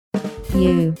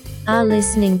You are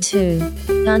listening to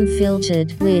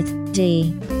Unfiltered with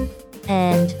D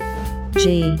and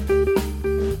G.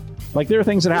 Like, there are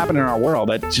things that happen in our world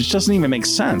that just doesn't even make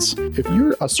sense. If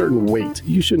you're a certain weight,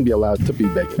 you shouldn't be allowed to be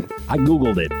bacon. I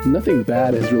Googled it. Nothing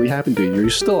bad has really happened to you. You're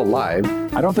still alive.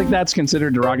 I don't think that's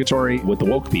considered derogatory with the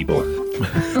woke people.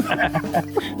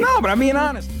 No, but I'm being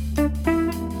honest.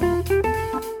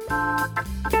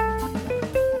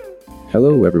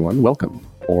 Hello, everyone. Welcome,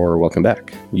 or welcome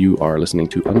back. You are listening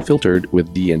to Unfiltered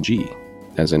with D and G.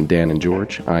 As in Dan and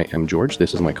George. I am George.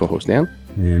 This is my co-host, Dan.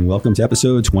 And welcome to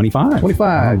episode 25.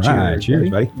 25. All right. Cheers,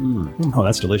 buddy. Mm. Oh,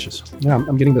 that's delicious. Yeah,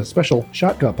 I'm getting the special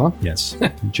shot cup, huh? Yes,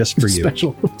 just for you.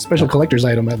 Special collector's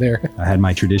item right there. I had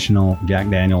my traditional Jack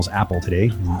Daniel's apple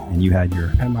today, and you had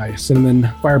your... And my cinnamon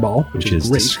fireball, which is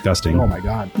great. Disgusting. Oh my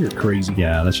God, you're crazy.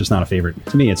 Yeah, that's just not a favorite.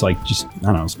 To me, it's like just,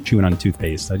 I don't know, chewing on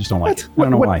toothpaste. I just don't like it. I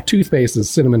don't know why. What toothpaste is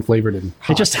cinnamon flavored and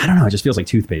hot? I don't know, it just feels like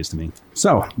toothpaste to me.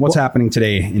 So, what's happening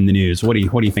today in the news? What do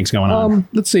you think's going on?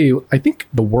 Let's see. I think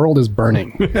the world is burning.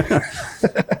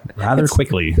 Rather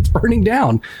quickly. It's burning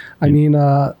down. I mean,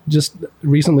 just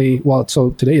recently, so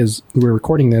today we're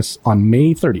recording this on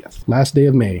May 30th, last day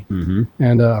of May. Mm-hmm.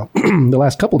 And the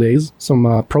last couple days,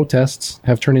 some protests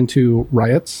have turned into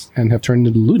riots and have turned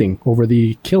into looting over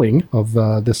the killing of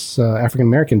this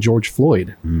African-American, George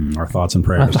Floyd. Our thoughts and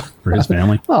prayers for his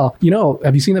family. Well,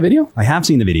 have you seen the video? I have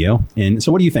seen the video. And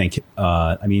so what do you think?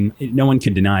 I mean, no one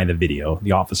can deny the video.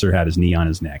 The officer had his knee on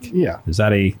his neck. Yeah. Is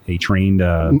that a trained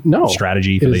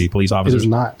strategy for the police officers? It is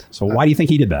not. So why do you think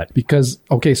he did that? Because,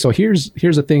 okay, so here's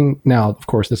the thing. Now, of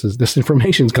course, this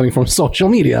information is coming from social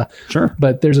media. Sure.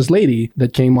 But there's this lady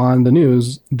that came on the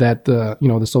news that,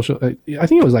 the social, I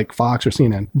think it was like Fox or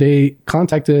CNN. They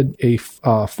contacted a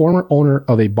former owner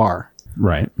of a bar.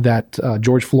 Right. That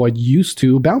George Floyd used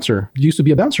to be a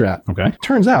bouncer at. Okay.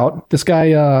 Turns out this guy,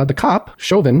 the cop,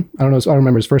 Chauvin, I don't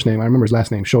remember his first name. I remember his last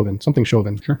name, Chauvin, something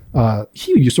Chauvin. Sure.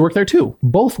 He used to work there too.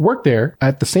 Both worked there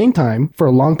at the same time for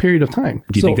a long period of time.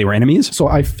 Do you think they were enemies? So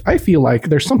I feel like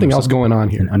there's something else going on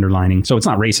here. An underlining. So it's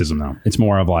not racism though. It's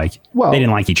more of like, they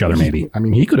didn't like each other maybe. I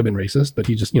mean, he could have been racist, but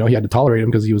he just, he had to tolerate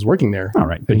him because he was working there. All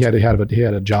right. And he had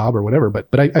a job or whatever.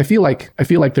 But I feel like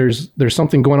there's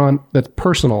something going on that's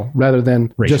personal rather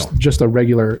than racial. Just a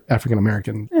regular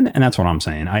African-American. And that's what I'm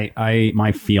saying.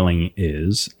 My feeling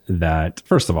is that,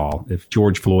 first of all, if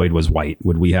George Floyd was white,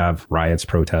 would we have riots,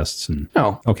 protests?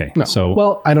 No. Okay. No. So,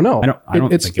 well, I don't know. I don't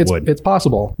think it would. It's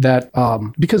possible that,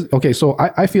 because, okay, so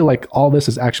I feel like all this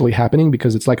is actually happening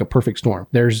because it's like a perfect storm.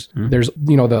 There's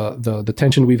the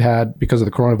tension we've had because of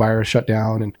the coronavirus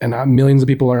shutdown and millions of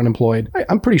people are unemployed.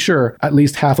 I'm pretty sure at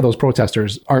least half of those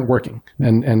protesters aren't working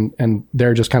and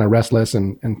they're just kind of restless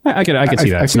and I could see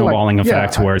that snowballing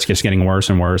effect where it's just getting worse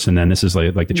and worse, and then this is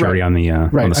like the cherry on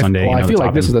the sundae. I feel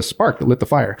like this is the spark that lit the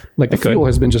fire. Like the fuel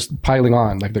has been just piling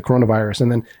on, like the coronavirus,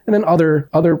 and then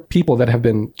other people that have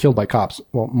been killed by cops.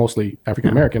 Well, mostly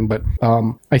African American, but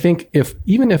I think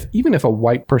even if a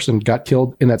white person got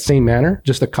killed in that same manner,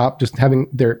 just a cop just having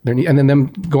their knee, and then them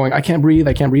going, I can't breathe.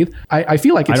 I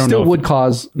feel like it still would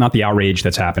cause not the outrage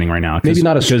that's happening right now. Maybe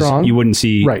not as strong. You wouldn't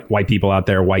see white people out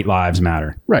there. White lives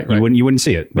matter. Right. You wouldn't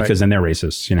see it because then they're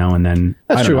racist. And then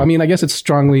that's true. I mean, I guess it's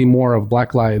strongly more of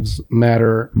Black Lives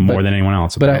Matter more than anyone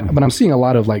else. But I'm seeing a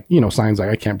lot of signs like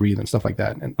I can't breathe and stuff like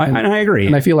that. And I agree.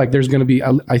 And I feel like there's going to be.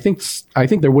 I think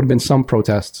there would have been some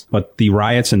protests. But the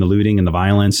riots and the looting and the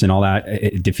violence and all that,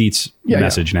 it defeats the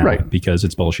message now because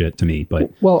it's bullshit to me.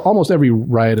 But almost every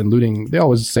riot and looting, they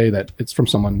always say that it's from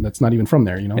someone that's not even from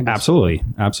there. Absolutely.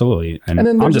 And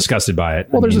then I'm disgusted by it.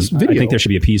 Well, there's this video. I think there should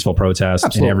be a peaceful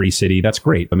protest in every city. That's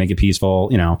great, but make it peaceful.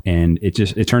 And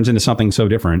it turns into something so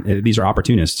different. These are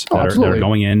opportunists that are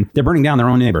going in. They're burning down their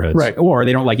own neighborhoods. Right. Or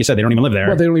they don't, like you said, they don't even live there.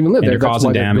 Well, they don't even live there. They're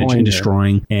causing damage and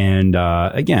destroying. And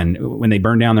again, when they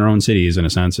burn down their own cities, in a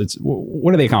sense,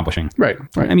 what are they accomplishing? Right.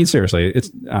 I mean, seriously,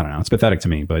 I don't know. It's pathetic to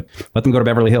me, but let them go to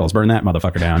Beverly Hills, burn that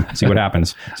motherfucker down, see what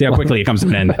happens. See how quickly it comes to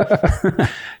an end.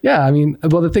 Yeah. I mean,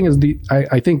 well, the thing is,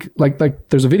 I think like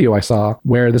there's a video I saw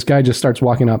where this guy just starts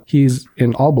walking up. He's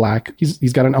in all black.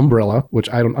 He's got an umbrella, which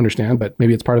I don't understand, but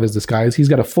maybe it's part of his disguise. He's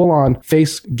got a full-on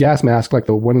face gas mask, like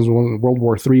the ones in World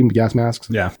War III gas masks.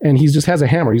 Yeah. And he just has a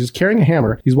hammer. He's just carrying a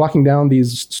hammer. He's walking down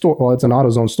these it's an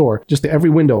AutoZone store, just to every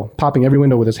window, popping every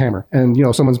window with his hammer. And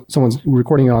someone's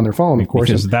recording it on their phone, of course.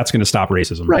 Because that's going to stop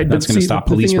racism. Right. That's going to stop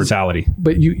police brutality.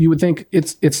 But you would think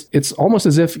it's almost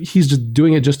as if he's just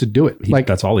doing it just to do it.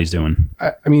 That's all he's doing.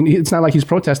 I mean, it's not like he's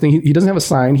protesting. He doesn't have a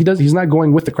sign. He's not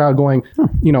going with the crowd going,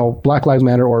 Black Lives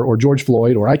Matter or George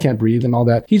Floyd or I can't breathe and all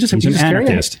that. He's just an carrying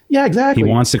anarchist. anarchist. Yeah, exactly. He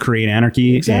wants to create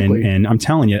anarchy. Exactly. And I'm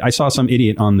telling you, I saw some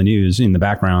idiot on the news in the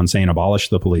background saying abolish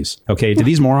the police. Okay. Do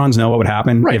these morons know what would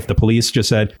happen if the police just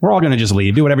said, we're all going to just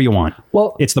leave, do whatever you want?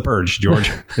 Well, it's the purge,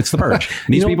 George. It's the purge.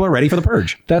 And these people are ready for the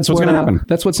purge. That's what's going to happen.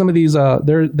 That's what some of these,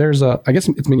 there's I guess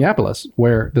it's Minneapolis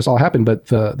where this all happened, but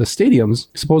the stadiums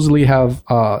supposedly have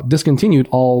discontinued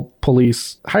all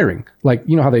police hiring. Like,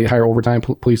 you know how they hire overtime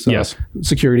police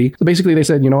security. So basically they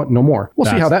said, you know what, no more.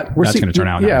 We'll see how that's going to turn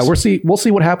out. Yeah, nice. We'll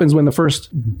see what happens when the first,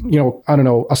 you know, I don't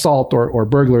know, assault or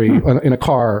burglary in a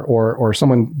car or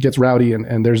someone gets rowdy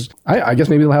and there's, I guess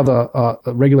maybe they'll have a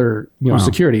regular, you know,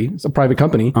 security. It's a private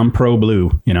company. I'm pro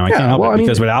blue. You know, I can't help it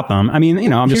because without them, I mean, you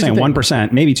know, I'm just saying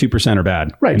 1%, maybe 2% are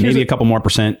bad. Right. And maybe a couple more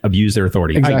percent abuse their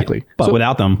authority. Exactly. But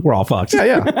without them, we're all fucked.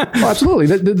 Yeah. Well, absolutely.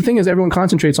 The thing is, everyone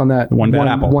concentrates on that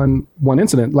one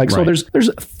incident. Like, so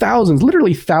there's thousands,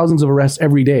 literally thousands of arrests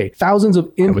every day. Thousands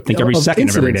of I would think every second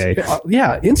of every day.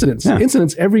 Incidents. Yeah.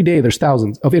 Incidents every day. There's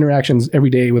thousands of interactions every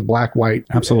day with black, white.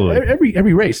 Absolutely.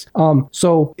 Every race.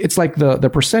 So it's like the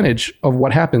percentage of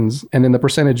what happens and then the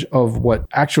percentage of what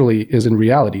actually is in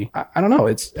reality. I don't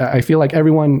know. I feel like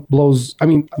everyone blows. I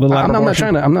mean, I'm not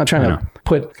trying to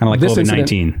put kind of like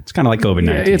COVID-19. It's kind of like COVID-19.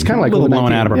 Yeah, it's kind of like a little COVID-19.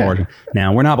 blown out of proportion. Yeah.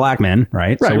 Now we're not black men,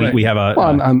 right? So we have a.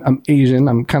 Well, I'm Asian.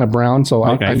 I'm kind of brown, so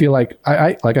I feel like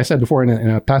like I said before in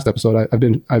a past episode,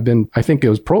 I think I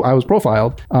was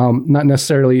profiled, not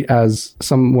necessarily as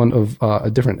someone of a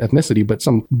different ethnicity, but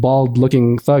some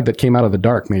bald-looking thug that came out of the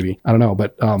dark. Maybe I don't know,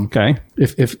 but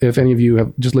if any of you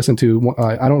have just listened to,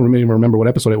 I don't really remember what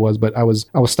episode it was, but I was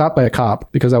stopped by a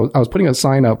cop because I was putting a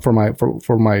sign up for my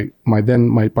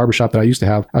barbershop that I used to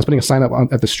have. I was putting a sign up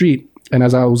at the street. And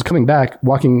as I was coming back,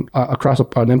 walking across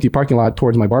an empty parking lot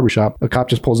towards my barbershop, a cop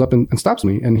just pulls up and stops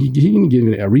me. And he didn't give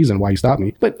me a reason why he stopped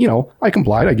me. But, you know, I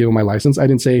complied. I gave him my license. I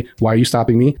didn't say, why are you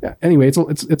stopping me? Yeah. Anyway,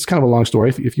 it's kind of a long story.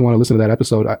 If you want to listen to that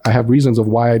episode, I have reasons of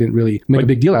why I didn't really make a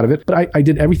big deal out of it. But I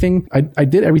did everything. I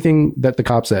did everything that the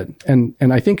cop said. And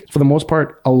I think for the most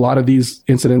part, a lot of these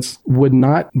incidents would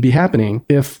not be happening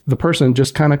if the person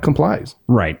just kind of complies.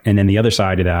 Right. And then the other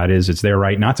side of that is it's their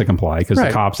right not to comply because the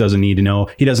cops doesn't need to know.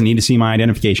 He doesn't need to see my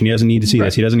identification. He doesn't need to see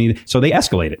this. He doesn't need. So they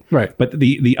escalate it. Right. But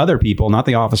the other people, not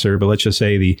the officer, but let's just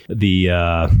say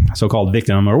the so-called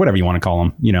victim or whatever you want to call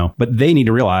them, you know, but they need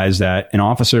to realize that an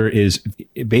officer is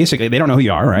basically, they don't know who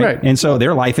you are. Right. And so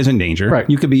their life is in danger. Right.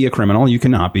 You could be a criminal. You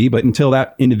cannot be. But until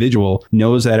that individual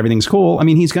knows that everything's cool, I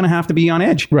mean, he's going to have to be on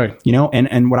edge. Right. You know,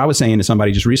 and what I was saying to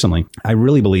somebody just recently, I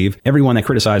really believe everyone that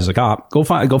criticizes a cop, go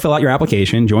fill out your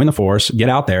application, join the force, get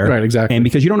out there. Right. Exactly. And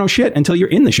because you don't know shit until you're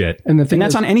in the shit. And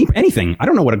that's on anything. I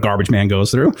don't know what a garbage man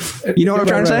goes through. You know what I'm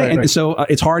trying to say? Right. And so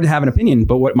it's hard to have an opinion,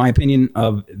 but what my opinion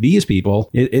of these people,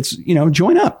 it's, you know,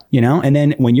 join up, you know, and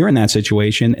then when you're in that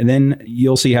situation, then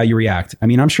you'll see how you react. I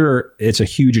mean, I'm sure it's a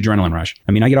huge adrenaline rush.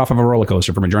 I mean, I get off of a roller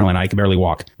coaster from adrenaline. I can barely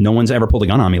walk. No one's ever pulled a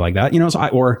gun on me like that, you know,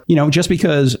 or, you know, just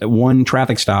because one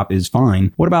traffic stop is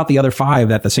fine. What about the other 5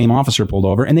 that the same officer pulled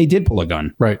over and they did pull a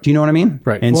gun? Right. Do you know what I mean?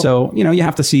 Right. And so, you know, you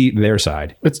have to see their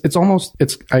side.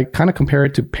 I kind of compare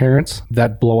it to parents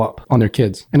that blow up on their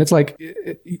kids. And it's like,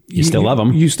 you still love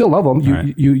them. You still love them.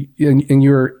 Right.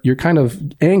 You're kind of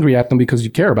angry at them because you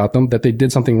care about them that they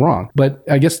did something wrong. But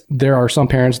I guess there are some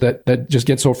parents that just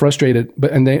get so frustrated,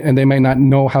 and they might not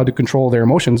know how to control their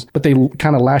emotions, but they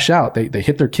kind of lash out. They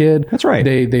hit their kid. That's right.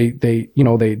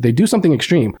 They do something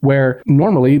extreme where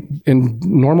normally in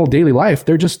normal daily life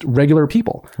they're just regular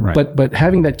people. Right. But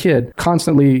having that kid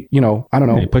constantly, you know, I don't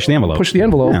know, push the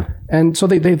envelope. Yeah. And so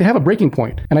they have a breaking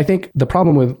point. And I think the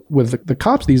problem with the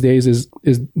cops these days is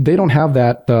they don't have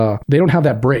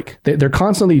that break. They're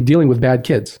constantly dealing with bad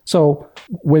kids. So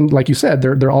when, like you said,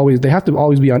 they have to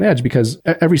always be on edge because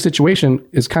every situation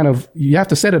is kind of, you have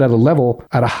to set it at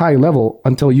a high level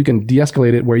until you can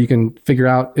de-escalate it where you can figure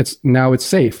out it's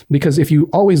safe. Because if you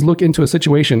always look into a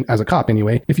situation as a cop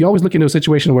anyway, if you always look into a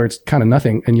situation where it's kind of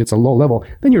nothing and it's a low level,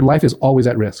 then your life is always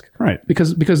at risk. Right.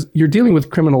 Because you're dealing with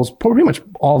criminals pretty much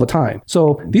all the time.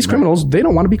 So these criminals, they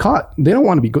don't want to be caught. They don't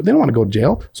want to go to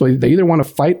jail. So they either want to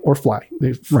fight or fly.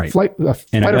 Fight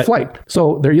or flight.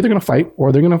 So they're either going to fight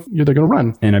or they're going to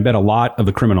run. And I bet a lot of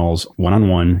the criminals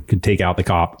one-on-one could take out the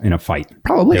cop in a fight.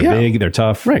 Probably. They're big, they're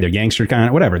tough, they're gangster kind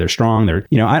of whatever. They're strong. They're,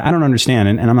 you know, I don't understand.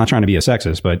 And I'm not trying to be a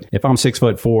sexist, but if I'm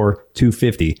 6'4",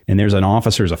 250, and there's an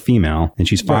officer's a female and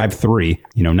she's 5'3",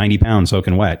 you know, 90 pounds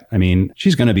soaking wet. I mean,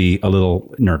 she's going to be a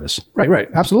little nervous. Right.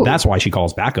 Absolutely. That's why she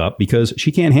calls backup because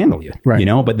she can't handle handle you, Right. you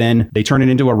know, but then they turn it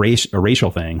into a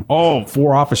racial thing. Oh,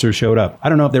 4 officers showed up. I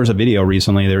don't know if there was a video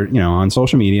recently there, you know, on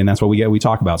social media, and that's what we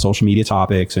talk about, social media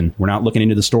topics, and we're not looking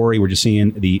into the story. We're just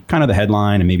seeing the kind of the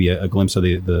headline and maybe a glimpse of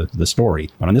the story.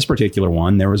 But on this particular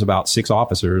one, there was about 6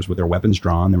 officers with their weapons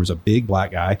drawn. There was a big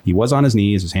black guy. He was on his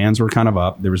knees. His hands were kind of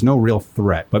up. There was no real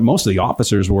threat, but most of the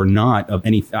officers were not of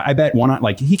any, I bet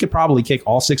like he could probably kick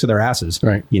all 6 of their asses,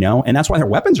 right? You know, and that's why their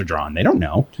weapons are drawn. They don't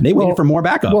know. They waited for more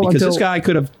backup because this guy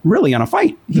could have really on a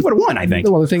fight. He would have won, I think.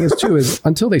 Well, the thing is too, is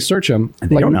until they search him,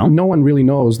 they don't know. No one really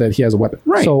knows that he has a weapon.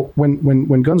 Right. So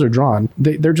when guns are drawn,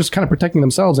 they're just kind of protecting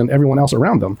themselves and everyone else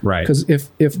around them. Right. Because if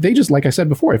they just, like I said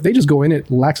before, if they just go in it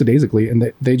lackadaisically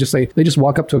and they just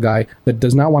walk up to a guy that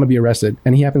does not want to be arrested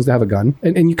and he happens to have a gun,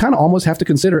 and you kind of almost have to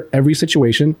consider every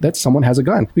situation that someone has a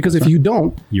gun, because if you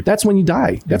don't, that's when you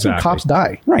die. That's when cops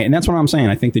die. Right. And that's what I'm saying.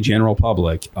 I think the general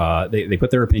public, they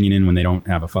put their opinion in when they don't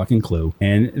have a fucking clue,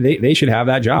 and they should have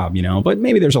that job, you know. But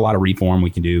maybe there's a lot of reform we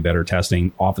can do, better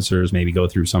testing officers, maybe go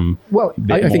through some. Well,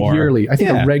 I think yearly. I think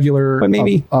a regular, but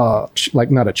maybe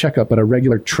like not a checkup, but a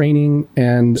regular training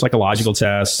and psychological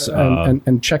tests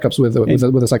and checkups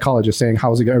with a psychologist saying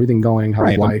how's everything going,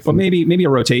 how's life. But maybe a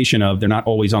rotation of they're not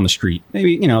always on the street.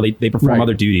 Maybe, you know, they perform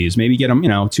other duties. Maybe get them, you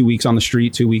know, 2 weeks on the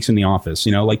street, 2 weeks in the office.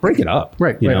 You know, like break it up.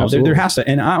 Right. You know, there has to.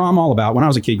 And I'm all about, when I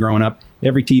was a kid growing up,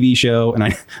 every TV show,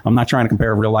 and I'm not trying to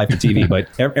compare real life to TV, but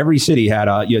every city had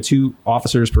you had 2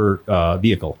 officers per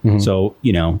vehicle. Mm-hmm. So,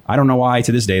 you know, I don't know why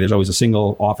to this day there's always a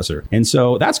single officer. And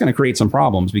so that's going to create some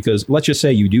problems, because let's just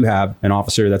say you do have an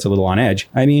officer that's a little on edge.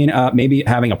 I mean, maybe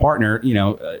having a partner, you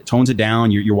know, tones it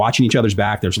down. You're watching each other's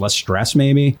back. There's less stress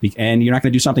maybe, and you're not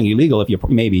going to do something illegal if you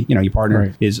maybe, you know, your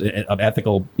partner is of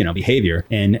ethical, you know, behavior.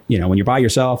 And, you know, when you're by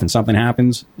yourself and something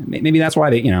happens, maybe that's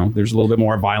why you know, there's a little bit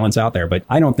more violence out there. But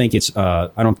I don't think it's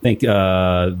the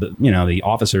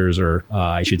officers are,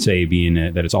 I should say,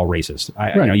 being that it's all racist.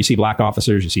 You know, you see black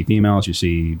officers, you see females, you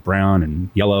see brown and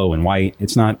yellow and white.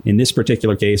 It's not in this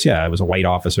particular case. Yeah, it was a white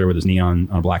officer with his knee on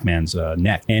a black man's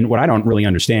neck. And what I don't really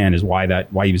understand is why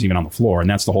he was even on the floor. And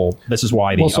that's this is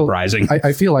why the uprising.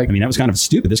 I feel like, I mean, that was kind of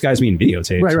stupid. This guy's being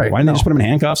videotaped. Right. Why didn't they just put him in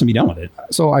handcuffs and be done with it?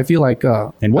 So I feel like,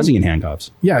 and was he in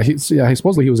handcuffs? Yeah,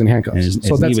 supposedly he was in handcuffs.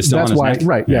 So that's why,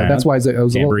 right? Yeah, that's why it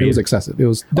was excessive. It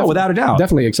was without a doubt,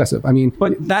 definitely excessive. I mean,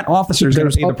 but that officer's going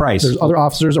to pay the price. There's other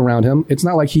officers around him. It's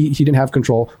not like he didn't have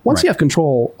control. Once you have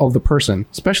control of the person,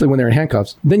 especially when they're in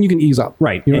handcuffs, then you can ease up.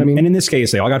 Right. You know what I mean? And in this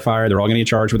case, they all got fired. They're all going to get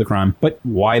charged with a crime. But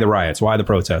why the riots? Why the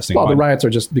protesting? Well, the riots are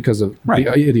just because of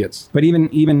the idiots. But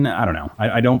even I don't know.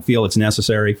 I don't feel it's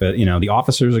necessary for, you know, the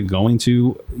officers are going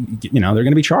to, you know, they're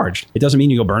going to be charged. It doesn't mean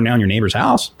you go burn down your neighbor's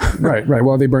house. Right.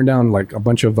 Well, they burned down like a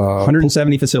bunch of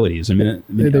 170 facilities.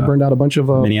 They burned out a bunch of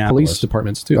police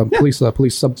departments too. Police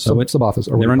sub office.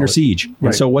 They're under siege. Right.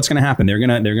 And so what's going to happen? They're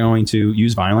going to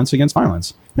use violence against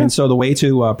violence. Yeah. And so the way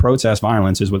to protest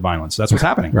violence is with violence. That's what's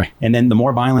happening. Right. And then the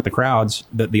more violent the crowds,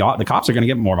 the cops are going to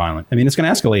get more violent. I mean, it's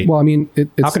going to escalate. Well, I mean,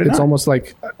 it's almost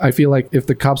like, I feel like if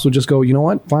the cops would just go, you know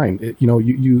what, fine.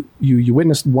 You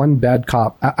witnessed one bad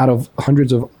cop out of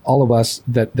hundreds of all of us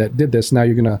that did this. Now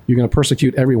you're gonna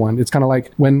persecute everyone. It's kind of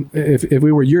like when if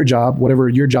we were your job, whatever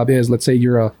your job is. Let's say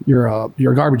you're a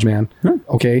garbage man,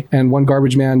 okay, and one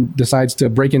garbage man decides to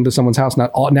break into someone's house.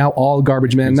 Now all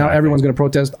garbage men. Exactly. Now everyone's going to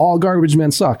protest. All garbage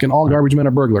men suck, and all garbage men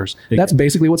are burglars. That's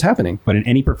basically what's happening. But in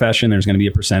any profession, there's going to be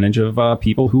a percentage of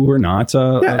people who are not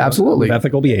absolutely with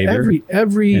ethical behavior.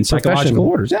 Every and psychological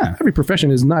orders. Yeah, every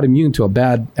profession is not immune to a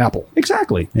bad apple.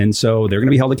 Exactly, and so they're going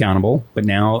to be held accountable. But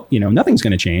now, you know, nothing's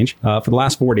going to change. For the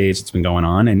last 4 days, it's been going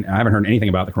on, and I haven't heard anything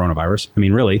about the coronavirus. I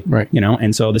mean, really, right? You know,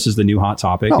 and so this is the new hot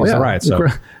topic. Oh, is the riots. So,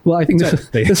 well, I think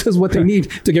this is what they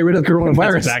need to get rid of the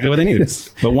coronavirus. That's exactly what they need.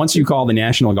 But once you call the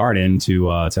National Guard in to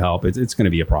help, it's going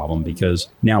to be a problem, because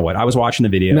now what? I was watching the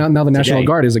video. Now the National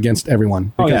Guard is against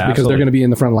everyone because they're going to be in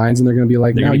the front lines, and they're going to be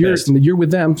like, now you're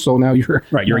with them, so now you're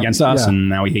right. You're against us, and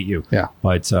now we hate you. Yeah.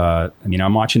 But I mean,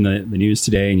 I'm watching the news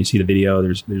today, and you see the video.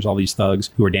 There's all these thugs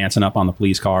who are dancing up on the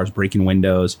police cars, breaking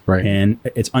windows, right? And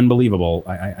it's unbelievable.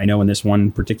 I know in this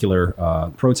one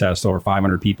particular protest, over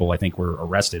 500 people, I think, were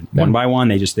arrested one by one.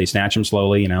 They snatch them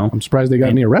slowly. You know, I'm surprised they got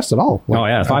any arrests at all.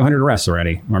 500 arrests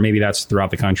already, or maybe that's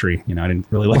throughout the country. You know, I didn't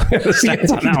really look at the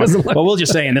stats on that one. But we'll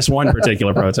just say in this one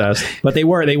particular protest. But they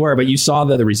were. But you saw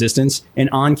the resistance, and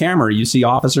on camera you see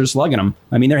officers slugging them.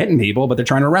 I mean, they're hitting people, but they're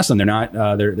trying to arrest them. They're not.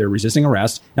 They're resisting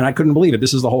arrest, and I couldn't believe it.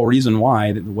 This is the whole reason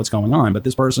why what's going on. But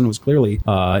this person was clearly,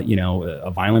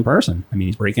 a violent person. I mean,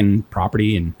 he's breaking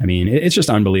property, and I mean, it's just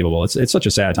unbelievable. It's such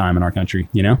a sad time in our country.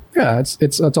 You know? Yeah,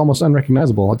 it's almost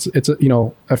unrecognizable. It's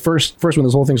at first when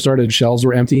this whole thing started, shells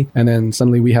were empty, and then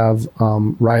suddenly we have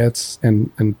riots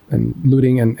and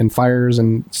looting and fires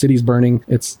and cities burning.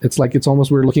 It's like it's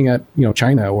almost we're looking at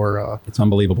China or it's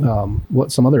unbelievable.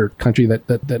 What some other country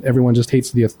that everyone just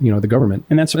hates the government.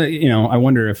 And that's I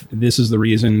wonder if this is the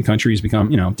reason countries become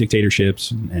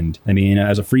dictatorships. And I mean,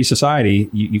 as a free society,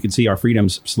 you can see our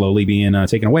freedoms slowly being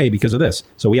taken away because of this.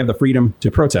 So we have the freedom to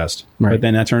protest, right. But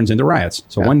then that turns into riots.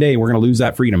 So one day we're going to lose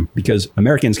that freedom because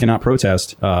Americans cannot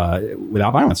protest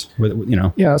without violence.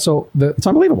 Yeah. So it's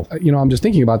unbelievable. I'm just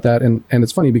thinking about that, and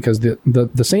it's funny because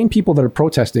the same people that are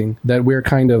protesting that we're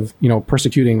kind of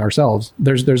persecuting ourselves.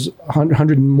 There's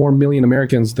 100 more million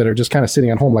Americans that are just kind of sitting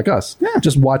at home like us,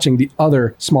 just watching the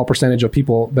other small percentage of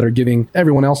people that are giving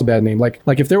everyone else a bad name. Like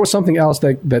if there was something else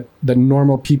that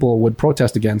normal people would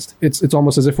protest against, it's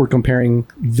almost as if we're comparing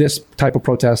this type of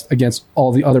protest against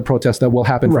all the other protests that will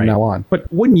happen from now on.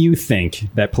 But wouldn't you think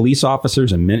that police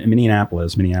officers in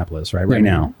Minneapolis, right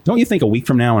now, don't you think a week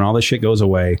from now when all this shit goes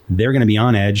away, they're going to be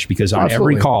on edge because on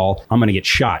every call I'm going to get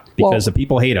shot because the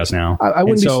people hate us now.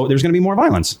 There's going to be more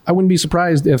violence. I wouldn't be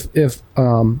surprised if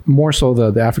more so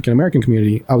the African American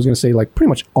community, I was going to say like pretty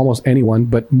much almost anyone,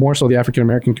 but more so the African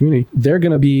American community, they're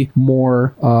going to be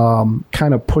more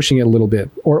kind of pushing it a little bit,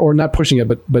 or not pushing it,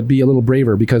 but be a little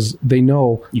braver because they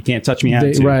know you can't touch me.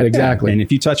 Right, exactly. And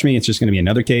if you touch me, it's just going to be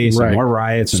another case, and more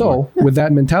riots. With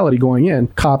that mentality going in,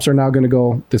 cops are now going to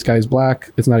go, this guy's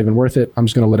black, it's not even worth it, I'm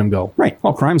just going to let him go. Right.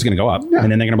 Well, crime's going to go up, and then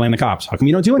they're going to blame the cops. How come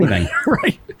you don't do anything?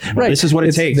 Right. This is what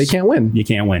it takes. They can't win. You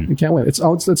can't win. It's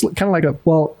kind of like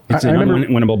it's an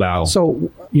unwinnable battle.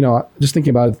 So, just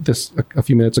thinking about this a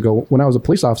few minutes ago, when I was a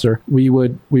police officer, we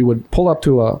would pull up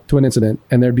to an incident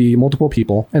and there'd be multiple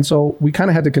people. And so we kind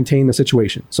of had to contain the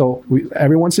situation. So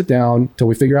everyone sit down till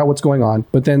we figure out what's going on.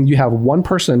 But then you have one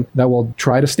person that will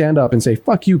try to stand up and say,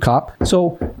 fuck you, cop.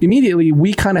 So immediately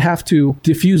we kind of have to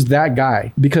diffuse that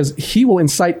guy because he will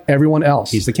incite everyone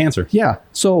else. He's the cancer. Yeah.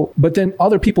 So, but then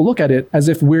other people look at it as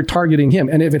if we're targeting him.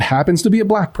 And if it happens to be a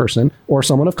black person or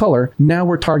someone of color, now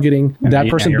we're targeting that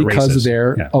person because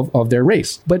of their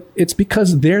race. But it's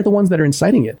because they're the ones that are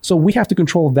inciting it. So we have to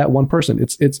control that one person.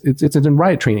 It's in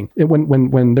riot training.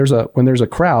 When there's a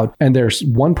crowd and there's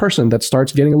one person that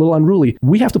starts getting a little unruly,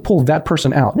 we have to pull that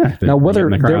person out. Yeah, now,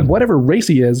 whatever race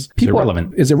he is,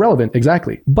 is irrelevant.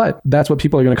 Exactly. But that's what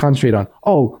people are going to concentrate on.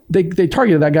 Oh, they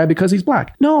targeted that guy because he's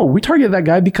black. No, we targeted that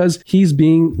guy because he's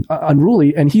being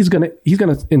unruly and he's gonna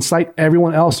incite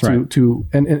everyone else to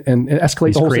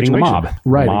escalate the whole situation. The mob.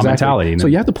 Right. Mob exactly. mentality. So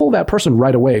you have to pull that person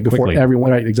right away before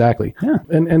everyone. Right. Exactly. Yeah.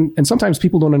 And sometimes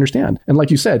people don't understand. And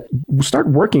like you said, start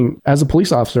working as a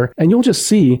police officer and you'll just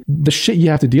see the shit you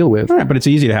have to deal with. Right, but it's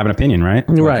easy to have an opinion, right?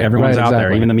 Right. Everyone's out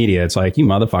there, even the media. It's like, you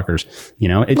motherfuckers.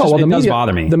 It does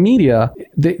bother me. The media,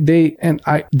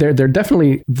 they're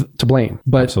definitely to blame.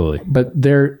 But absolutely. But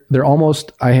they're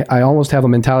almost. I almost have a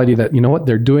mentality that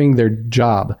they're doing their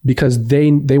job because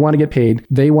they want to get paid.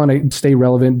 They want to stay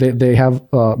relevant. They have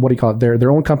what do you call it?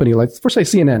 Their own company. Like first say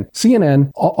CNN.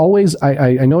 CNN always.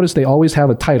 I notice they always have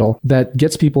a title that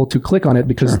gets people to click on it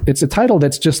because it's a title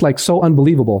that's just like so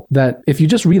unbelievable that if you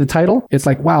just read the title, it's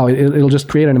like wow, it'll just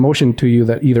create an emotion to you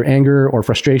that either anger or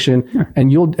frustration,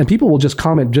 and people will just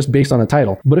comment just based on the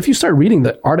title. But if you start reading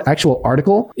the actual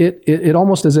article, it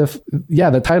almost as if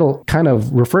the title kind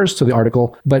of refers to the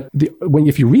article, but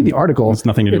if you read the article, it's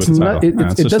nothing to do with the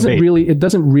title. It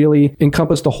doesn't really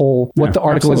encompass the whole what the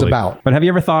article is about. But have you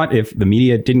ever thought if the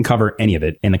media didn't cover any of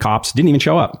it and the cops didn't even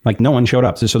show up, like no one showed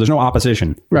up, so there's no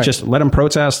opposition. Right. Just let them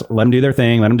protest, let them do their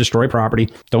thing, let them destroy property.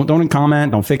 Don't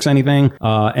comment, don't fix anything,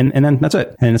 and then that's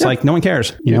it. And it's like no one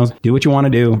cares. Do what you want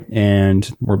to do, and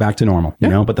we're back to normal.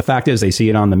 But the fact is, they see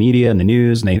it on the media and the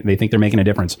news, and they think they're making a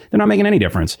difference. They're not making any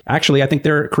difference. Actually, I think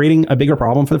they're creating a bigger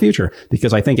problem for the future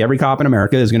because I think every cop in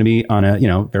America is going to be on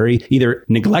a very either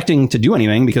neglecting to do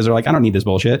anything because they're like, I don't need this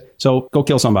bullshit, so go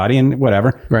kill somebody and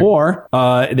whatever, or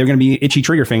they're going to be itchy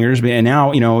trigger fingers, and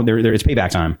now it's payback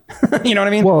time. You know what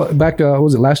I mean? Well, back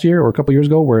was it last year or a couple years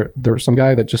ago where there was some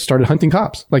guy that just started hunting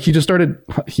cops. Like he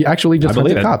actually just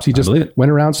hunted cops. He just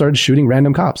went around, started shooting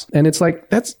random cops, and it's like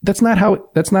that's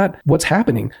not what's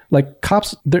happening. Like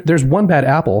cops, there's one bad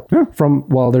apple from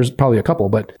there's probably a couple,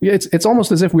 but it's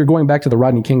almost as if we're going back to the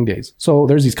Rodney King days. So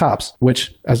there's these cops,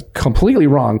 which is completely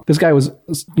wrong. This guy was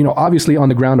obviously on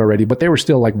the ground already, but they were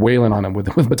still like wailing on him with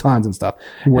batons and stuff.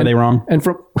 Were they wrong? And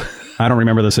from I don't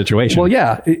remember the situation. Well,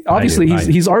 yeah, obviously,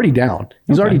 obviously he's already down.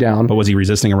 He's already down. But was he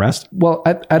resisting arrest? Well,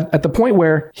 at the point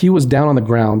where he was down on the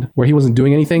ground, where he wasn't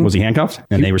doing anything. Was he handcuffed?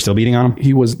 And they were still beating on him?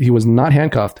 He was not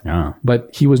handcuffed. Oh. But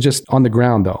he was just on the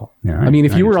ground though. Yeah, I mean,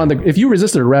 if you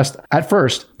resisted arrest at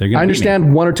first, I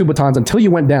understand 1 or 2 batons until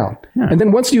you went down. Yeah. And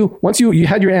then once you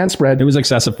had your hands spread, it was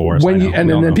excessive force. And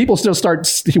then people still start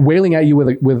wailing at you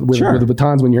with the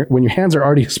batons when your hands are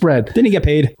already spread. Didn't he get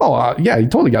paid? Oh, yeah, he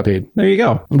totally got paid. There you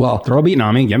go. Well, throw a beating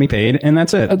on me, get me paid, and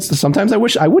that's it. Sometimes I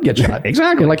wish I would get shot.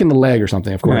 Exactly. Like in the leg or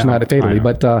something, of course, not fatally.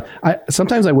 But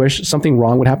sometimes I wish something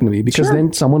wrong would happen to me because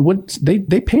then someone they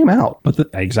pay him out. But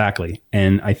exactly.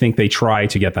 And I think they try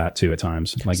to get that too at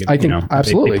times. Like, I think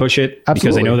absolutely. They push it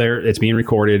because they know it's being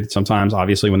recorded. Sometimes,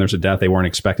 obviously, when there's a death, they weren't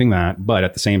expecting that. But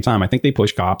at the same time, I think they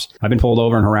push cops. I've been pulled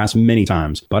over and harassed many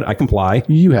times, but I comply.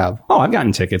 You have? Oh, I've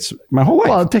gotten tickets my whole life.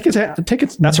 Well, tickets.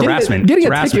 That's harassment.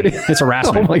 Getting a ticket. It's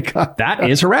harassment. Oh my God. That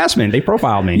is harassment. They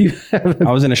profiled me.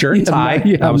 I was in a shirt and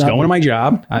tie. I was going to my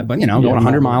job, but going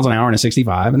 100 miles an hour in a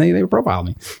 65, and they profiled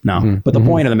me. No, but the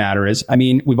point of the matter is, I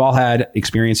mean, we've all had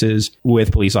experiences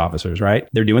with police officers, right?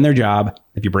 They're doing their job.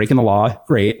 If you're breaking the law,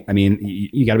 great. I mean,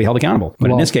 you got to be held accountable.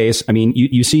 But in this case, I mean,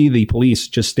 you see the police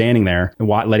just standing there and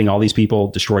letting all these people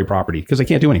destroy property because they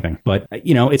can't do anything. But,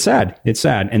 it's sad. It's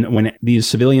sad. And when these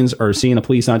civilians are seeing the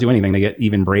police not do anything, they get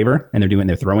even braver and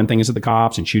they're throwing things at the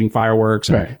cops and shooting fireworks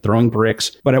and throwing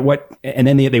bricks. But and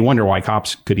then they wonder why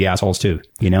cops could be assholes too,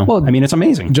 Well, I mean, it's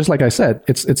amazing. Just like I said,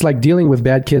 it's like dealing with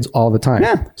bad kids all the time.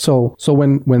 Yeah. So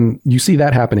when you see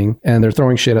that happening and they're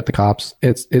throwing shit at the cops,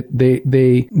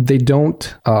 they don't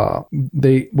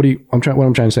what I'm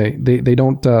trying to say, they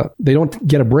don't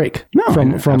get a break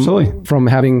from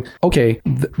having,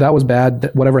 that was bad.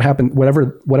 Whatever happened,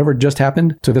 whatever just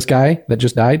happened to this guy that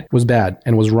just died was bad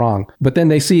and was wrong. But then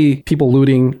they see people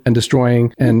looting and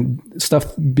destroying and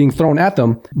stuff being thrown at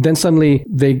them. Then suddenly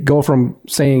they go from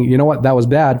saying, you know what, that was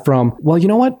bad, from, well, you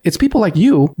know what, it's people like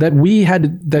you that we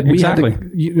had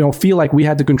to feel like we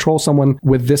had to control someone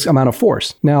with this amount of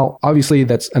force. Now, obviously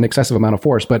that's an excessive amount of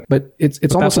force, but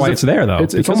it's almost that's why it's there though.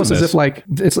 It's almost as if like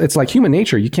it's like human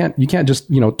nature. You can't just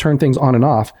turn things on and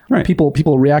off. Right.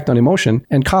 People react on emotion,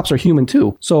 and cops are human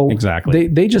too. So exactly,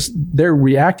 they're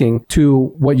reacting to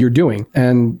what you're doing.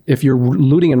 And if you're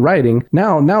looting and rioting,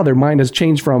 now their mind has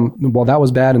changed from, well, that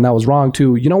was bad and that was wrong,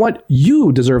 to, you know what,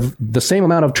 you deserve the same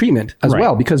amount of treatment as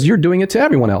well because you're doing it to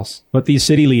everyone else. But these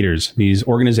city leaders, these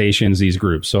organizations, these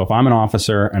groups. So if I'm an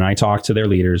officer and I talk to their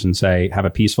leaders and say, have a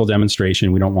peaceful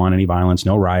demonstration, we don't want any violence,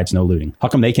 no riots, no looting. How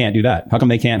come they can't do that? How come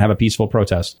they can't have a peaceful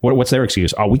protest? What's their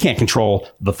excuse? Oh, we can't control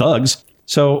the thugs.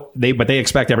 So they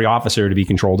expect every officer to be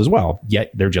controlled as well.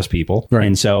 Yet they're just people. Right.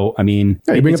 And so, I mean,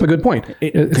 you bring up a good point.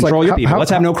 Control your people.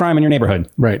 Let's have no crime in your neighborhood.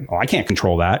 Right. Oh, I can't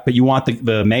control that. But you want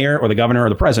the mayor or the governor or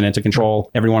the president to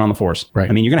control everyone on the force. Right.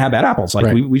 I mean, you're going to have bad apples.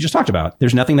 Like we just talked about.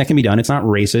 There's nothing that can be done. It's not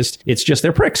racist. It's just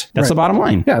they're pricks. That's the bottom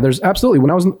line. Yeah, there's absolutely.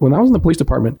 When I was in the police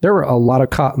department, there were a lot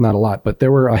of cops, not a lot, but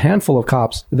there were a handful of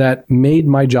cops that made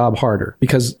my job harder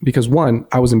because one,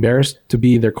 I was embarrassed to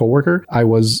be their coworker. I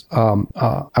was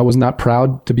not proud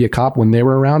to be a cop when they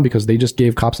were around because they just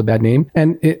gave cops a bad name.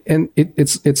 And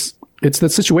it's the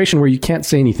situation where you can't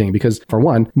say anything because, for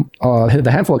one, the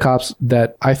handful of cops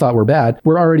that I thought were bad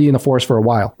were already in the force for a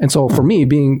while. And so for me,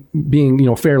 being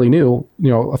fairly new,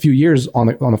 a few years on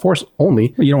the force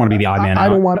only, well, you don't want to be the odd man out. I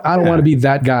don't want to be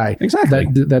that guy. Exactly.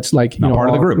 That's like not part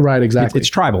of the group. Right. Exactly. It's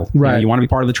tribal. Right. You want to be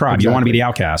part of the tribe. Exactly. You don't want to be the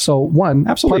outcast. So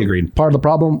absolutely agreed. Part of the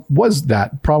problem was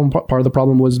that part of the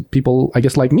problem was people, I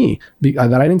guess, like me,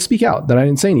 that I didn't speak out, that I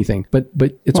didn't say anything. But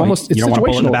it's almost it's you don't situational. Want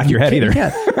to pull in the back of your head either.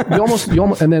 You almost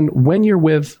and then when you're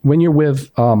with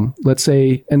let's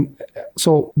say, and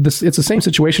so it's the same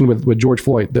situation with George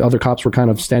Floyd. The other cops were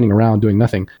kind of standing around doing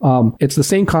nothing. It's the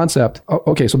same concept.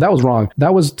 Okay, so that was wrong.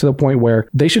 That was to the point where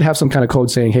they should have some kind of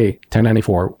code saying, hey,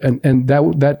 1094, and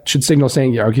that should signal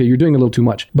saying, yeah, okay, you're doing a little too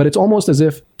much. But it's almost as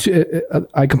if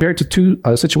I compare it to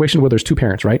a situation where there's two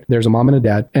parents, right? There's a mom and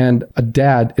a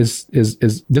dad is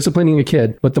disciplining a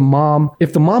kid, but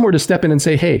if the mom were to step in and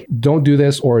say, hey, don't do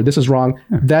this, or this is wrong,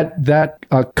 that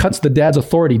cuts the dad's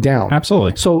authority down.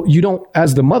 Absolutely. So you don't,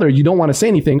 as the mother, you don't want to say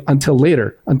anything until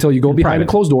later, until you go behind the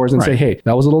closed doors and say, hey,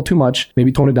 that was a little too much,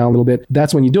 maybe tone it down a little bit.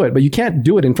 That's when you do it. But you can't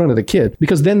do it in front of the kid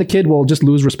because then the kid will just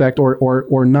lose respect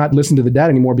or not listen to the dad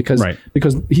anymore because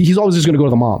he's always just going to go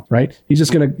to the mom, right? He's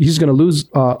just going to lose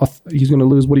what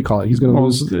do you call it? He's going to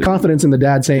lose confidence in the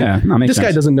dad saying, this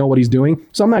guy doesn't know what he's doing,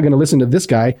 so I'm not going to listen to this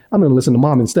guy. I'm going to listen to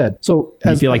mom instead. So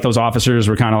you feel like those officers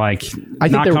were kind of like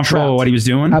not comfortable with what he was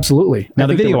doing? Absolutely. Now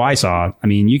the video I saw, I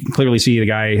mean, you can clearly see the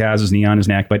guy has his knee on his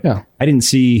neck, but I didn't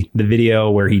see the video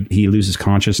where he loses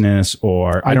consciousness,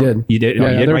 or I did. You did? Yeah, Oh,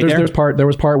 you did there, right there? there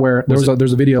was part where there's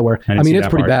a video where I mean it's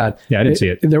pretty bad. Yeah, I didn't see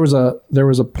it. There was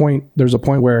a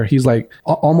point where he's like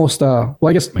almost well,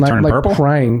 I guess turning like purple?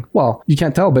 crying. Well, you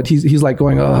can't tell, but he's like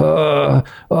going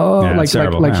it's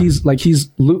terrible,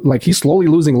 he's slowly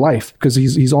losing life because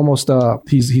he's almost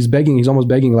he's almost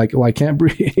begging like, well, I can't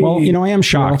breathe. Well, I am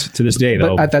shocked to this day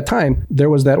though. But at that time, there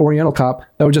was that Oriental cop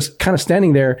that was just kind of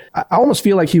standing there. I almost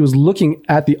feel like he was looking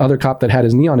at the other cop that had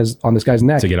his knee on this guy's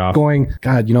neck to get off, going,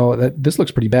 God, this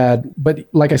looks pretty bad. But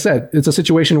like I said, it's a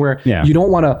situation where you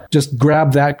don't want to just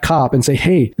grab that cop and say,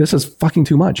 hey, this is fucking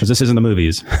too much. Because this isn't the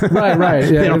movies. Right.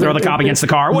 Yeah. They don't throw the cop against the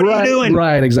car. What are you doing?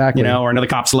 Right, exactly. Or another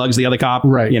cop slugs the other cop.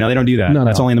 Right. They don't do that. No.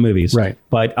 That's only in the movies. Right.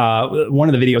 But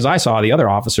one of the videos I saw, the other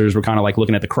officers were kind of like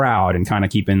looking at the crowd and kind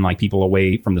of keeping like people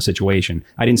away from the situation.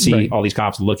 I didn't see all these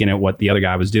cops looking at what the other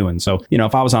guy was doing. So,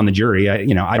 if I was on the jury,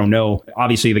 I don't know.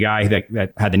 Obviously, the guy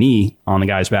that had the knee on the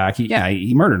guy's back,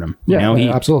 he murdered him. Yeah,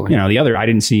 absolutely. The other, I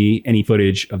didn't see any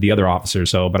footage of the other officers.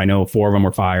 So, but I know 4 of them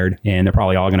were fired, and they're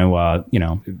probably all going to,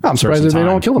 I'm surprised that they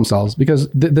don't kill themselves, because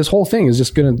this whole thing is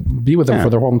just going to be with them for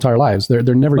their whole entire lives. They're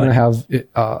never going to have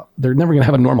they're never going to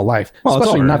have a normal life. Well,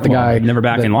 especially not the guy never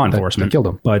back in law enforcement that killed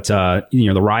him. But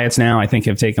the riots now, I think,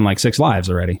 have taken like 6 lives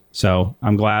already. So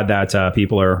I'm glad that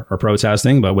people are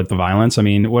protesting. But with the violence, I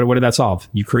mean, what did that solve?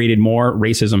 You created more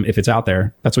racism if it's out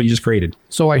there. That's what you just created.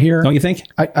 So I hear, don't you think?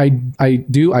 I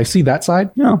do. I see that side.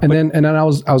 Yeah, and then I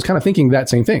was kind of thinking that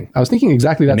same thing. I was thinking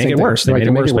exactly that same thing. They made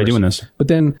it worse by doing this. But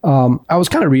then I was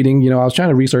kind of reading. I was trying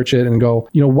to research it and go,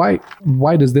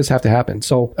 why does this have to happen?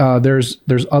 So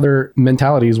there's other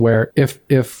mentalities where if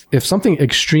something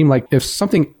extreme, if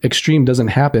something extreme doesn't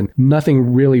happen,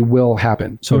 nothing really will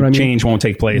happen. So change won't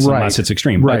take place unless it's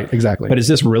extreme. Right, exactly. But is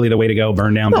this really the way to go?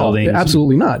 Burn down buildings?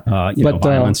 Absolutely not.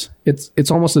 Violence.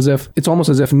 It's almost as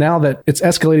if now that it's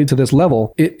escalated to this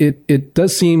level, it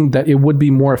does seem that it would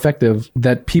be more effective,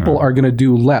 that people are going to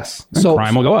do less. So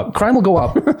crime will go up. Crime will go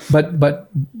up, but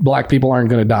black people aren't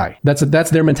going to die. That's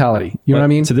their mentality. You know what I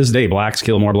mean? To this day, blacks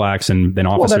kill more blacks than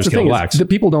officers kill blacks. The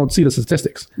people don't see the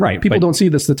statistics. Right. People don't see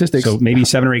the statistics. So maybe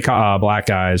 7 or 8 black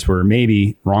guys were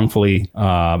maybe wrongfully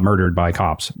murdered by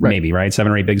cops. Right. Maybe, right?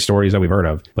 7 or 8 big stories that we've heard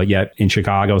of. But yet in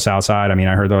Chicago, South Side, I mean,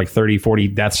 I heard there are like 30, 40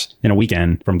 deaths in a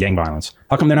weekend from gang violence.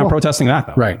 How come they're not protesting that,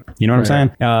 though? Right. You know what I'm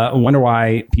saying? I wonder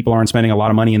why people aren't spending a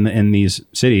lot of money in these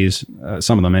cities,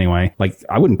 some of them anyway. Like,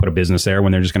 I wouldn't put a business there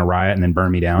when they're just going to riot and then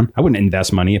burn me down. I wouldn't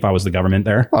invest money if I was the government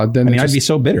there. I'd be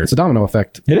so bitter. It's a domino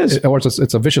effect. It is.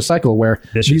 It's a vicious cycle where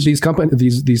these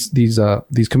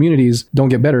communities don't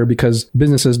get better because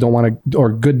businesses don't want to, or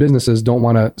good businesses don't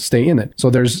want to stay in it. So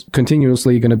there's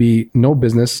continuously going to be no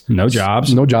business, no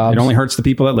jobs. It only hurts the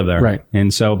people that live there. Right.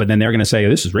 And so, but then they're going to say,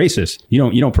 this is racist. You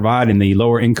don't provide in the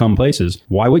lower income places.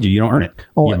 Why would you? You don't earn it.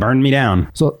 You burned me down.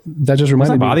 So that just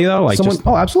reminded me. Doesn't that bother you though? Like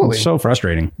absolutely. It's so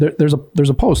frustrating. There's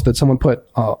a post that someone put.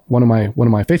 One of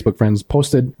my Facebook friends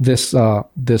posted this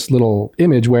little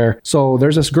image where, so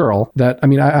there's this girl that, I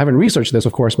mean, I haven't researched this,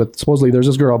 of course, but supposedly there's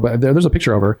this girl, but there's a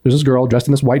picture of her. There's this girl dressed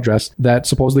in this white dress that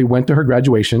supposedly went to her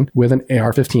graduation with an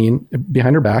AR-15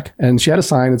 behind her back, and she had a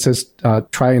sign that says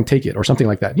 "Try and take it" or something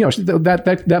like that.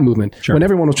 That movement. Sure. When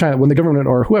everyone was when the government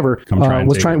or whoever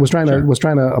was trying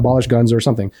to abolish guns or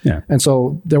something. Yeah. And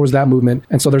so there was that movement.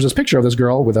 And so there's this picture of this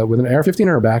girl with an AR-15 in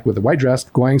her back with a white dress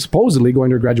supposedly going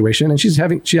to her graduation, and she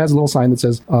has a little sign that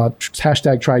says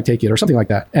hashtag try take it or something like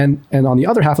that. And on the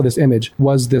other half of this image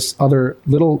was this other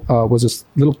little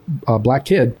black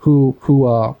kid who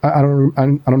I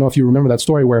don't know if you remember that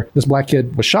story where this black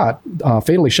kid was shot,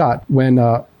 fatally shot, when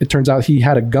it turns out he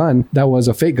had a gun that was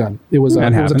a fake gun. It was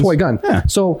a toy gun. Yeah.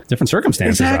 So different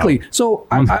circumstances. Exactly. Though. So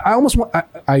I almost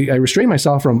I restrained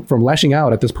myself from lashing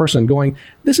out at this person, going,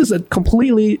 this is a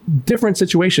completely different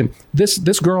situation. This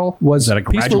girl was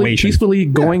peacefully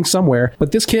going somewhere,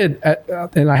 but this kid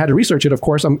and I had to research it, of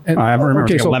course. I remember.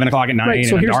 Okay, 11 o'clock at night. Right,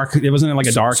 so dark. It wasn't like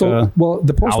a dark.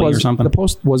 The post was or something. The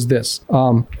post was this.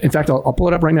 In fact, I'll pull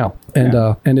it up right now.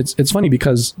 And it's funny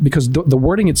because the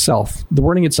wording itself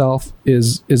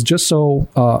is just so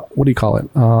what do you call it?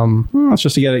 It's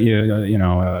just to get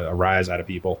a rise out of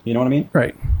people. You know what I mean?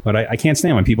 Right. But I can't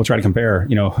stand when people try to compare.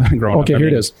 Growing up. Okay, here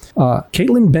it is.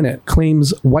 Caitlin Bennett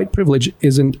claims white privilege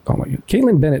isn't. Oh my God.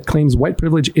 Caitlin Bennett claims white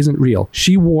privilege isn't real.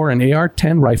 She wore an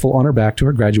AR-10 rifle on her back to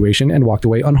her graduation and walked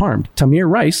away unharmed. Tamir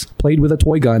Rice played with a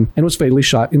toy gun and was fatally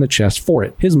shot in the chest for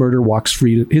it. His murderer walks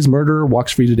free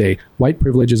today. White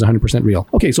privilege is 100% 100% real.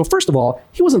 Okay, so first of all,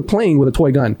 he wasn't playing with a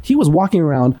toy gun. He was walking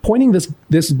around pointing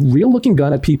this real looking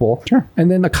gun at people. Sure.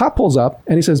 And then the cop pulls up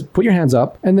and he says, put your hands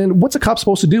up. And then what's a cop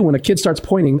supposed to do when a kid starts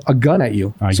pointing a gun at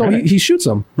you? So he shoots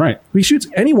them. Right. He shoots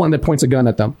anyone that points a gun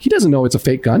at them. He doesn't know it's a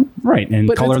fake gun. Right. And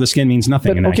but color of the skin means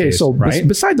nothing in that case. So right?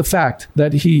 Beside the fact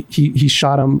that he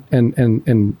shot him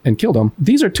and killed him,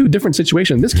 these are two different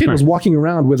situations. This kid was walking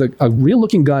around with a real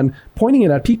looking gun pointing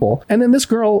it at people. And then this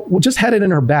girl just had it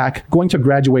in her back going to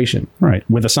graduation. Right.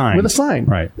 With a sign.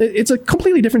 Right. It's a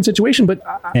completely different situation, but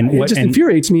it just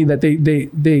infuriates me that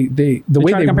the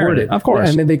way they word it. Of course.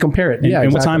 And then they compare it. And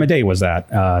exactly. What time of day was that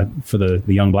for the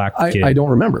young black kid? I don't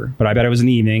remember. But I bet it was in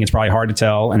the evening. It's probably hard to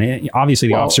tell. And obviously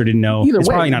the officer didn't know. Either it's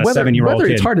way, probably not a 7-year-old kid.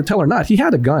 Whether it's hard to tell or not, he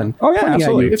had a gun. Oh, yeah,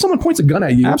 absolutely. If someone points a gun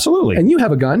at you, absolutely, and you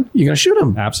have a gun, you're going to shoot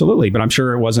him. Absolutely. But I'm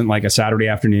sure it wasn't like a Saturday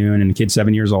afternoon and the kid's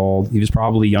 7 years old. He was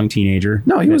probably a young teenager.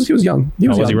 No, he was young.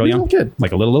 Was he really young? Kid.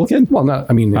 Like a little kid? Well, I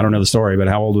don't know the story, but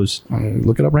how old was...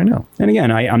 Look it up right now. And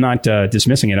again, I'm not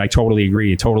dismissing it. I totally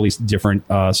agree. Totally different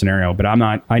scenario. But I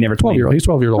never... 12-year-old. He's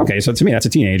 12-year-old. Okay, so to me, that's a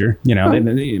teenager. You know,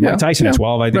 Mike Tyson at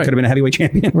 12, I think could have been a heavyweight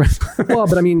champion. Well,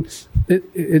 but I mean,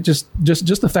 it just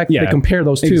the fact that they compare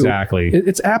those two. Exactly.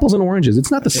 It's apples and oranges.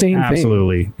 It's not the same thing.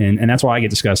 Absolutely. And that's why I get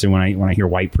disgusted when I hear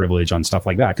white privilege on stuff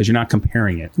like that, because you're not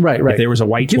comparing it. Right. If there was a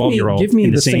white 12-year-old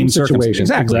in the same situation.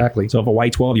 Exactly. So if a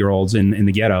white 12-year-old's in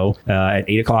the ghetto at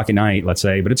 8 o'clock at night, let's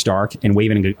say, but it's dark and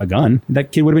waving a gun,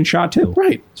 that kid would have been shot too.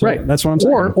 Right. So that's what I'm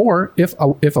saying. Or if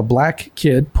a black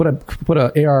kid put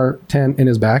a AR-10 in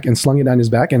his back and slung it down his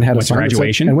back and had went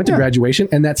to graduation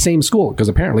and that same school, because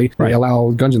apparently they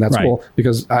allow guns in that school,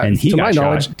 because to my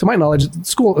knowledge,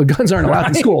 school guns aren't allowed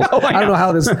in school. I don't know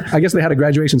how this. I guess they had a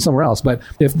graduation somewhere else. But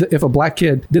if a black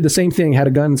kid did the same thing, had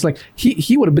a gun, it's like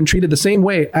he would have been treated the same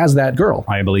way as that girl.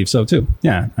 I believe so too.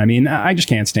 Yeah. I mean, I just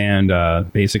can't stand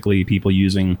basically people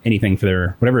using anything for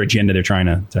their whatever agenda they're trying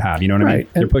to have. You know what I mean?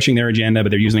 They're pushing their agenda, but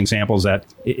they're using examples that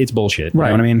it's bullshit. You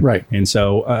know what I mean? Right. And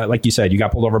so, like you said, you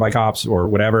got pulled over by cops or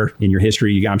whatever in your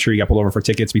history. I'm sure you got pulled over for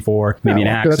tickets before, maybe an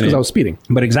accident. That's because I was speeding.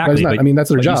 But exactly. That's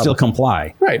their job. You still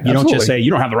comply. Right. You don't just say,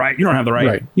 you don't have the right. You don't have the right.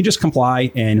 Right. You just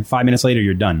comply, and 5 minutes later,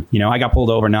 you're done. You know, I got pulled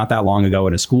over not that long ago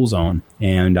at a school zone,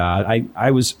 and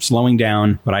I was slowing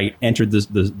down, but I entered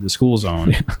the school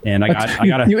zone, and I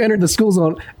got You entered the school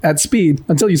zone at speed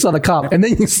until you saw the cop, and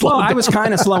then you slowed down. I was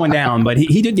kind of slowing down, but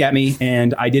he did get me,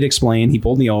 and I did explain. He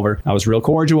pulled me over. I was real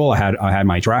cordial. I had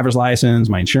my driver's license,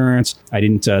 my insurance. I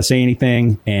didn't say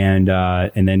anything, and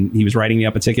then he was writing me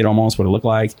up a ticket, almost what it looked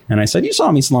like. And I said, "You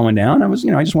saw me slowing down."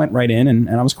 I just went right in, and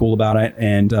I was cool about it.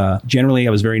 And generally,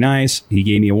 I was very nice. He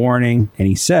gave me a warning, and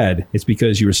he said, "It's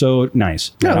because you were so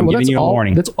nice. I'm giving you a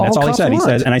warning." That's all he said. He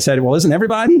says, and I said, "Well, isn't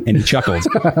everybody?" And he chuckled.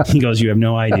 He goes, "You have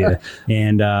no idea."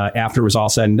 And after it was all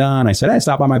said and done, I said, "Hey,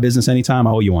 stop by my business anytime.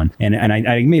 I owe you one." And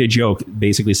I made a joke,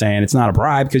 basically saying it's not a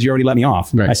bribe because you already let me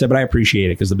off. Right. I said, "But I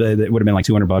appreciate it," because it would have been like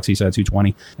 $200. He said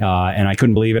 $220, and I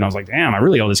couldn't believe it. I was like, "Damn, I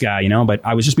really owe this guy," But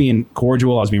I was just being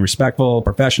cordial. I was being respectful,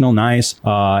 professional, nice,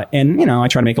 and I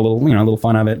try to make a little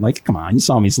fun of it. Like, come on, you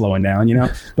saw me slowing down,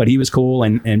 But he was cool,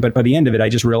 but by the end of it, I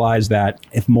just realized that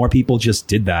if more people just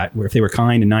did that, or if they were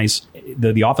kind and nice,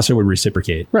 the officer would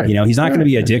reciprocate. Right. He's not going to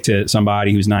be a dick to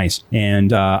somebody who's nice.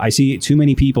 And I see too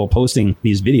many people posting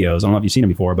these videos. I don't know if you've seen them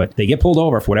before, but they get pulled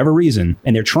over for whatever reason,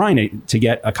 and they're trying to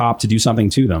get a cop to do something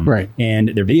to them. Right. And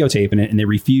they're videotaping it, and they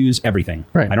refuse everything.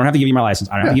 Right. I don't have to give you my license.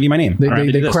 I don't have to give you my name.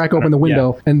 They crack open the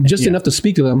window and just enough to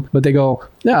speak to them, but they go,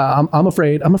 "Yeah, I'm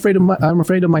afraid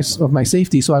of my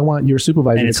safety, so I want your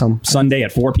supervisor to come." Sunday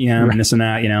at 4 p.m. and this and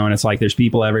that, and it's like there's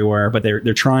people everywhere, but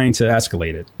they're trying to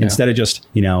escalate it instead of just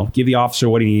give the officer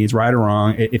what he needs, right or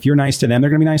wrong. If you're nice to them, they're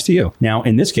going to be nice to you. Now,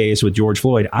 in this case with George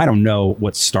Floyd, I don't know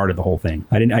what started the whole thing.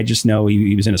 I just know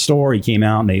he was in a store. He came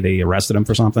out and they arrested him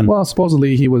for something. Well,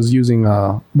 supposedly he was using.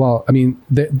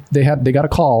 They got a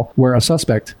call where a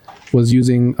suspect was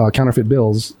using counterfeit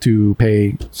bills to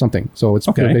pay something. So it's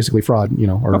basically fraud,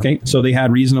 Okay, so they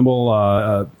had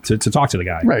reasonable to talk to the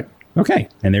guy. Right. Okay.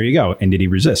 And there you go. And did he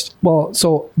resist? Well,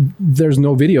 so there's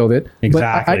no video of it.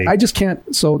 Exactly. But I just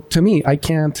can't. So to me, I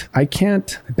can't. I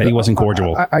bet he wasn't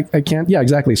cordial. I can't. Yeah,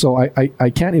 exactly. So I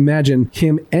can't imagine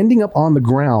him ending up on the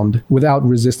ground without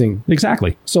resisting.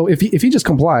 Exactly. So if he just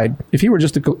complied, if he were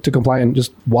just to comply and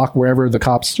just walk wherever the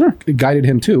cops guided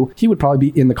him to, he would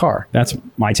probably be in the car. That's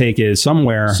my take is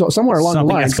somewhere along the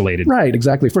line escalated. Right.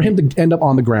 Exactly. For him to end up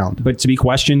on the ground. But to be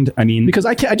questioned, I mean, because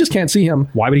I just can't see him.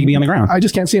 Why would he be on the ground? I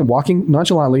just can't see him walking walking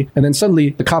nonchalantly, and then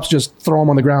suddenly the cops just throw him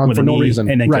on the ground for no reason.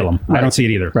 And then kill him. I don't see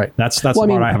it either. Right. That's the part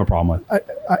I have a problem with.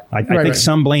 I think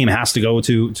some blame has to go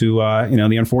to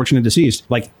the unfortunate deceased.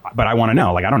 Like, but I want to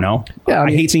know. Like, I don't know. Yeah,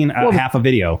 I hate seeing half a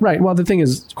video. Right. Well, the thing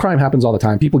is, crime happens all the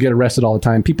time. People get arrested all the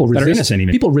time. People resist.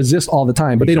 People resist all the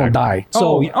time, but they don't die.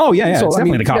 So, yeah. So, it's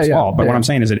definitely the cop's fault. But what I'm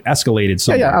saying is, it escalated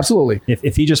so. Yeah, absolutely.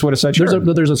 If he just would have said,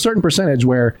 there's a certain percentage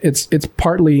where it's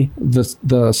partly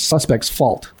the suspect's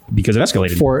fault. Because it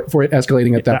escalated. For it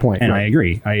escalating at that point. And I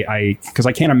agree. Because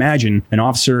I can't imagine an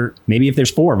officer, maybe if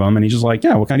there's 4 of them, and he's just like,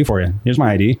 yeah, what can I do for you? Here's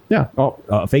my ID. Yeah.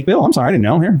 Oh, fake bill? I'm sorry, I didn't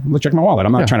know. Here, let's check my wallet.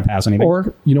 I'm not trying to pass anything.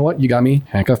 Or, you know what? You got me.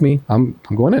 Handcuff me. I'm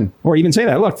going in. Or even say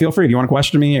that. Look, feel free. If you want to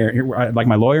question me, or like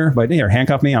my lawyer, but here,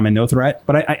 handcuff me. I'm in no threat.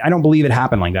 But I don't believe it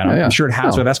happened like that. I'm sure it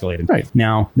has to have escalated. Right.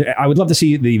 Now, I would love to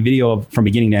see the video from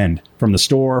beginning to end. From the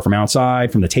store, from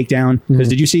outside, from the takedown. Because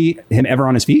did you see him ever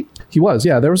on his feet? He was,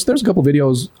 yeah. There's a couple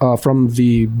videos from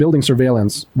the building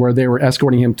surveillance where they were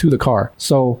escorting him to the car.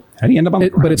 So how do you end up on the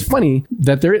ground? But it's funny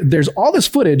that there's all this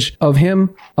footage of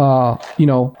him,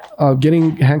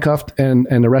 getting handcuffed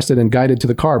and arrested and guided to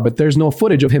the car, but there's no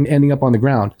footage of him ending up on the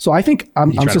ground. So I think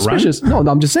I'm suspicious. No,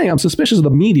 I'm just saying I'm suspicious of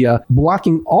the media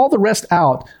blocking all the rest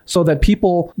out so that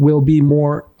people will be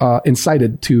more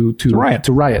incited to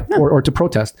riot or to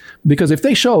protest. Because if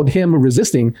they showed him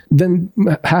resisting, then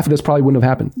half of this probably wouldn't have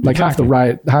happened. Like half the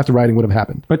rioting would have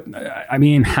happened. But I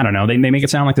mean, I don't know. They make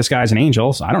it sound like this guy's an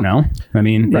angel. So I don't know. I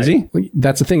mean, is he?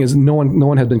 That's the thing, is no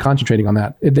one has been concentrating on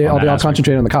that. They all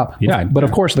concentrated on the cop. He died. But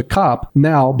of course, the cop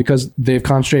now, because they've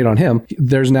concentrated on him,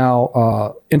 there's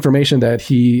now information that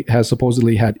he has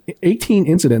supposedly had 18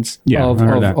 incidents of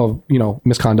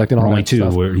misconduct and all only that 2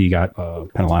 stuff. where he got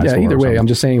penalized. Yeah, either way, I'm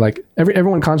just saying, like,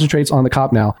 everyone concentrates on the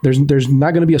cop now. There's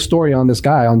not going to be a story on this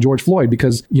guy, on George Floyd,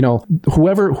 because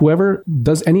whoever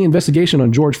does any investigation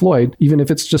on George Floyd, even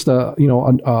if it's just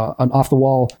an off the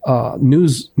wall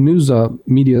news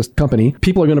media company,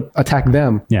 people are going to attack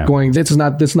them, going, this is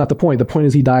not the point. The point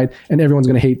is he died, and everyone's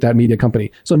going to hate that media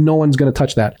company. So no one's going to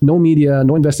touch that. No media,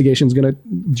 no investigation is going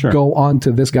to go on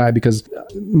to this guy, because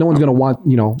no one's going to want,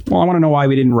 Well, I want to know why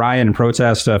we didn't riot and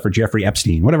protest for Jeffrey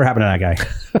Epstein. Whatever happened to that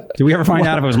guy? Did we ever find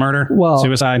out if it was murder,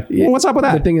 suicide? Well, what's up with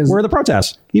that? The thing is, where are the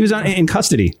protests? He was in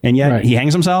custody, and yet he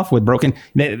hangs himself with broken.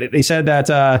 They said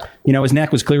that his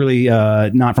neck was clearly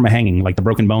not from a hanging, like the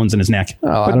broken bones in his neck.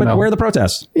 I don't know. Where are the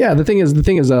protests? Yeah, the thing is,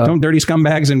 don't dirty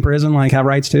scumbags in prison like have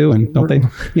rights too, and don't they?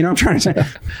 I'm trying to say,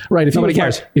 right? If nobody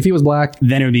cares, if he was black,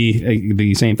 then it would be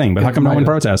the same thing. But how come no one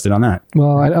protested on that?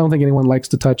 Well, I don't think anyone likes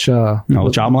to touch child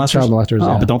molesters. Child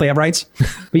molesters. But don't they have rights?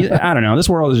 I don't know. This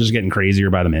world is just getting crazier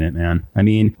by the minute, man. I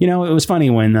mean, it was funny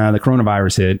when the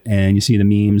coronavirus hit, and you see the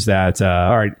memes that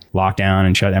all right, lockdown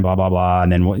and shut down, blah blah blah,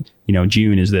 and then what?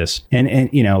 June is this, and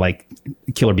like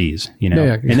killer bees, and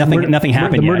nothing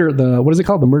happened. What is it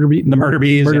called? The murder bee. The murder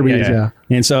bees. Murder bees. Yeah.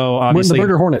 And so obviously the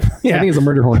murder hornet. I think it's a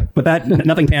murder hornet. But that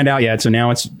nothing panned out yet. So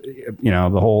now it's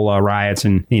the whole riots,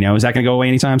 and is that going to go away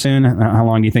anytime soon? How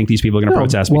long do you think these people are going to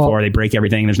protest before they break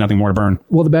everything? And there's nothing more to burn.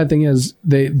 Well, the bad thing is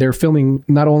they're filming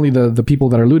not only the people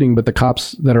that are looting, but the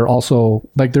cops that are also,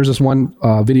 like, there's this one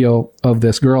video of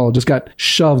this girl just got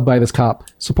shoved by this cop.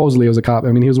 Supposedly it was a cop.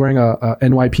 I mean, he was wearing a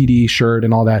NYPD shirt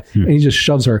and all that, and he just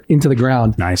shoves her into the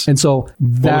ground. Nice. And so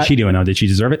what was she doing? Did she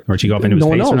deserve it, or did she go up into his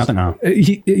face or nothing? No.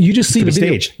 You just see the video.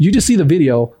 Stage. You just see the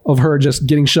video of her just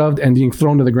getting shoved and being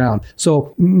thrown to the ground.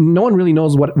 So no one really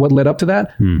knows what led up to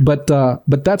that. But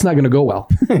that's not going to go well.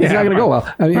 It's not going to go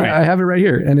well. I mean, I have it right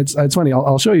here, and it's funny.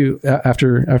 I'll show you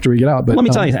after we get out. But let me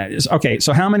tell you that. Okay,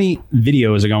 so how many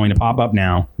videos are going to pop up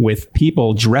now with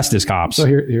people dressed as cops? So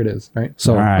here it is. Right.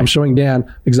 So I'm showing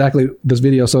Dan exactly this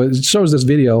video. So it shows this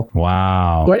video.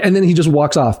 Wow. Right, and then he just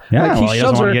walks off. Yeah, he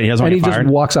shoves her, and he just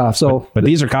walks off. So, but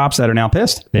these are cops that are now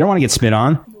pissed. They don't want to get spit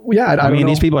on. Yeah, I mean,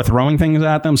 these people are throwing things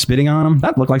at them, spitting on them.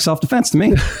 That looked like self-defense to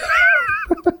me.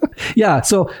 Yeah,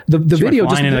 so the video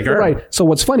just right. So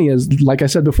what's funny is, like I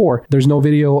said before, there's no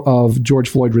video of George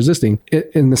Floyd resisting.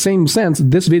 In the same sense,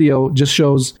 this video just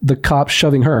shows the cop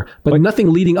shoving her, but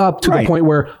nothing leading up to the point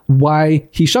why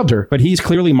he shoved her. But he's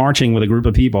clearly marching with a group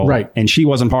of people, right? And she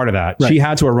wasn't part of that. Right. She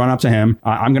had to run up to him.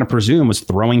 I'm going to presume was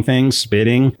throwing things,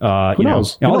 spitting. Who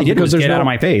knows? All he did was get out of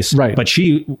my face. Right. But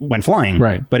she went flying.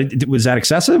 Right. But was that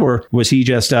excessive, or was he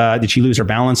just did she lose her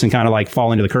balance and kind of like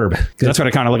fall into the curb? Because that's what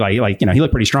it kind of looked like. Like, he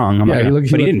looked pretty strong. wrong. I'm Yeah,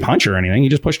 but he didn't punch her or anything. He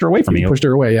just pushed her away from you. Pushed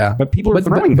her away, yeah. But people are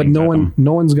throwing but things no at one, them.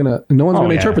 no one's gonna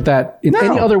interpret that in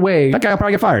any other way. That guy will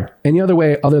probably get fired. Any other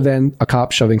way other than a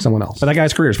cop shoving someone else. But that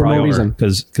guy's career is probably no over reason.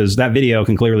 because that video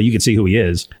can clearly, you can see who he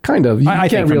is. Kind of. I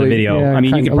think from the video. Yeah, I mean,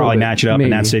 you kind could of, a probably little match it bit. up in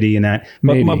Maybe. that city and that.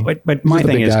 Maybe. But my He's the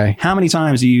thing big is, guy. how many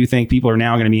times do you think people are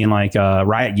now going to be in like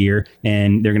riot gear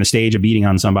and they're going to stage a beating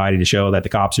on somebody to show that the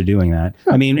cops are doing that?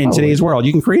 I mean, in probably. today's world,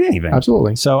 you can create anything.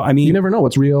 Absolutely. So, I mean, You never know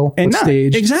what's real, and what's not,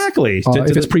 staged. exactly.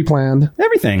 If it's pre-planned.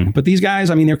 Everything. But these guys,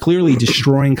 I mean, they're clearly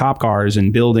destroying cop cars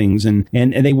and buildings, and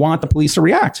they want the police to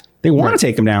react. They want to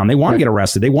take them down. They want to get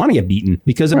arrested. They want to get beaten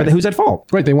because of who's at fault?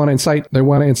 Right. They want to incite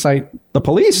The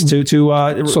police to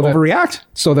overreact.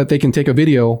 so that they can take a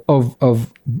video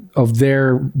of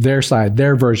their side,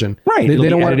 their version. Right. They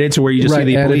don't want it to where you just see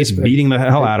the police beating the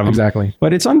hell out of them. Exactly.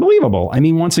 But it's unbelievable. I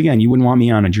mean, once again, you wouldn't want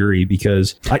me on a jury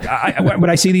because when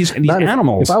I see these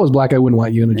animals. If I was black, I wouldn't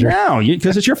want you in a jury. No,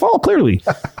 because it's your fault, clearly.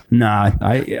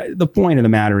 The point of the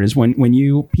matter is when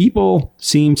people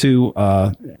seem to,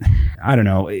 I don't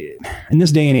know, in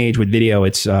this day and age with video,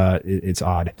 it's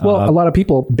odd. Well, a lot of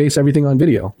people base everything on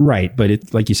video. Right. But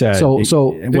it, like you said, So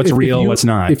what's real, what's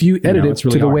not. If you edit it's it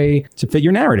really to the hard way to fit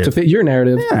your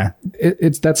narrative. Yeah.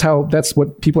 That's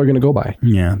what people are going to go by.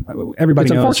 Yeah. Everybody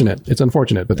It's knows. unfortunate. It's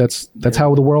unfortunate, but that's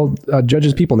how the world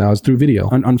judges people now, is through video.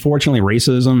 Unfortunately,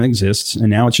 racism exists, and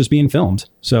now it's just being filmed.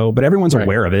 So, but everyone's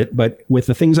aware of it. But with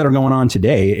the things that are going on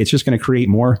today, it's just going to create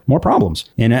more problems.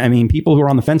 And I mean, people who are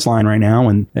on the fence line right now,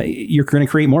 and you're going to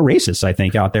create more racists, I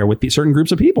think, out there with certain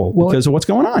groups of people because of what's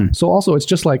going on. So also, it's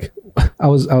just like I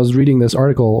was reading this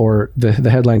article, or the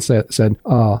headline said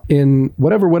in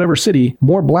whatever city,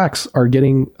 more blacks are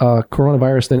getting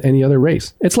coronavirus than any other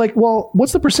race. It's like, well,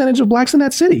 what's the percentage of blacks in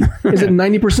that city? Is it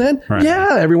 90%? Right.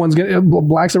 Yeah,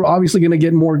 blacks are obviously going to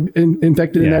get more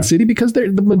infected in that city because the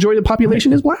majority of the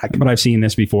population is black. But I've seen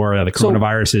this before. The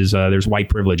coronavirus is there's white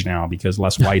privilege now because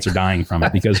less whites are dying from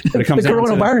it. Because when it comes the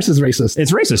coronavirus is racist.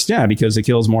 It's racist, yeah, because it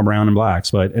kills more brown and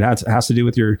blacks. But it has to do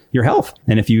with your health.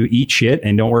 And if you eat shit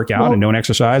and don't work out and don't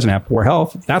exercise and have poor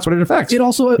health, that's what it affects. It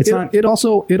also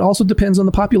depends on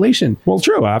the population. Well,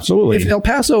 true, absolutely. If El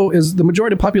Paso is the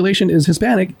majority of the population is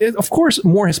Hispanic, of course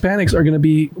more Hispanics are going to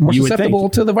be more susceptible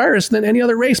to the virus than any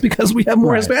other race because we have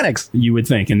more Hispanics. You would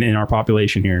think in our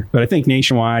population here, but I think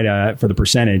nationwide for the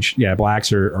percentage,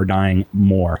 blacks are dying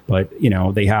more. But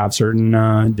they have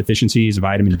certain deficiencies of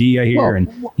vitamin D, I hear,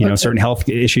 and certain health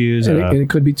issues. And it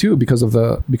could be too because of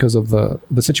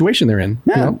the situation they're in.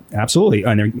 Yeah, absolutely.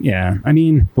 And I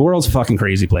mean, the world's a fucking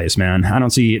crazy place, man. I don't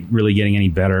see it really getting any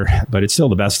better, but it's still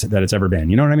the best that it's ever been.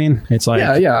 You know what I mean? It's like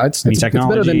it's technology,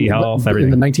 better than health,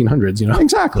 everything. In the 1900s,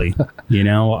 Exactly.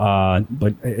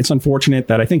 But it's unfortunate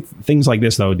that I think things like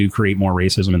this though do create more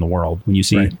racism in the world when you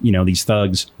see these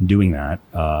thugs doing that.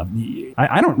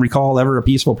 I don't recall ever a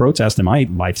peaceful protest in my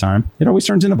lifetime. It always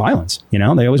turns into violence. They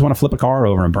always want to flip a car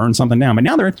over and burn something down. But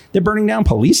now they're burning down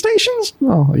police stations.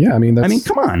 Oh yeah, I mean,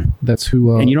 come on. That's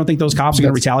who. And you don't think those cops are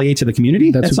going to retaliate to the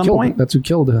community at some point? That's who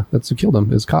killed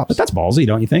them. Is cops. But that's ballsy,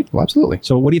 don't you think? Well, absolutely.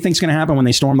 So what do you think is going to happen when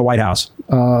they storm the White House?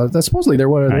 That's supposedly there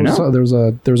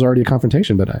was already a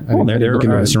confrontation, but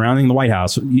they're surrounding the White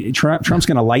House. Trump's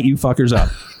going to light you fuckers up,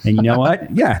 and you know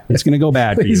what? Yeah, it's going to go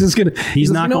bad for you.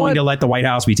 He's not going to let the White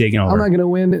House be taken over. I'm not going to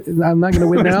win. I'm not going to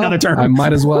win now. Another term. I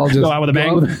might as well just go out with a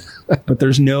bang. But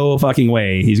there's no fucking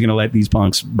way he's going to let these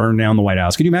punks burn down the White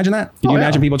House. Could you imagine that? Could you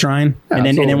imagine people trying? Yeah,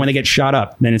 and then when they get shot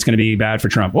up, then it's going to be bad for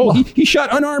Trump. Oh, he shot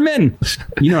unarmed men.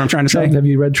 You know what I'm trying to say? Have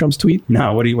you read Trump's tweet?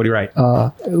 No. What do you write?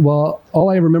 Well, all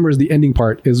I remember is the ending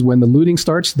part is when the looting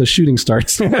starts, the shooting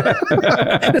starts.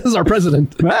 This is our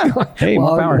president. Hey,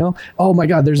 more power. Oh my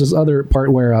God, there's this other part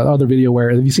other video where,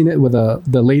 have you seen it with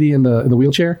the lady in the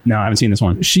wheelchair? No, I haven't seen this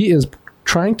one. She is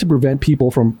trying to prevent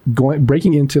people from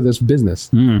breaking into this business.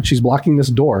 She's blocking this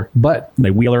door, but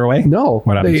they wheel her away. No,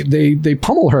 what happens? They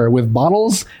pummel her with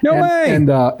bottles. No way. And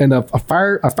a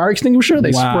fire extinguisher.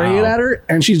 They spray it at her,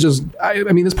 and she's just. I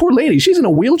mean, this poor lady. She's in a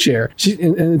wheelchair.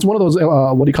 And it's one of those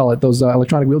what do you call it? Those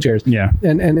electronic wheelchairs. Yeah.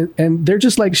 And they're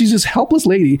just like, she's this helpless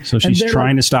lady. So she's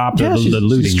trying to stop the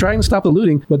looting. She's trying to stop the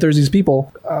looting, but there's these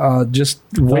people just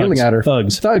wailing at her.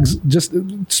 Thugs just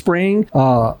spraying.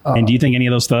 And do you think any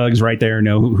of those thugs right there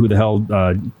know who the hell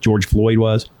George Floyd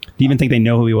was? Do you even think they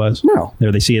know who he was? No.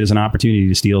 They see it as an opportunity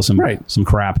to steal some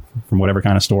crap from whatever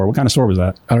kind of store. What kind of store was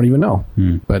that? I don't even know.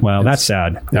 But that's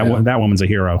sad. That woman's a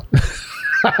hero.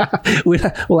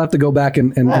 We'll have to go back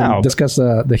and discuss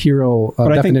the hero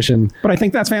definition. But I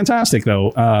think that's fantastic,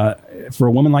 though, for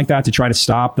a woman like that to try to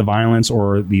stop the violence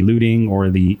or the looting or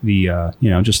the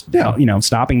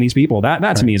stopping these people.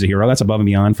 That to me is a hero. That's above and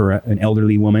beyond for an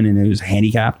elderly woman and who's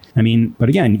handicapped. I mean, but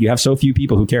again, you have so few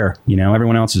people who care.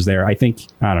 Everyone else is there. I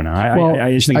don't know.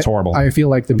 I just think it's horrible. I feel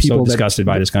like I'm so disgusted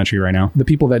by this country right now. The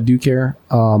people that do care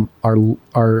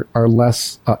are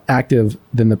less active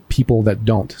than the people that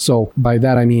don't. So by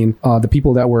that I mean the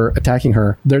people that were attacking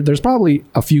her. There's probably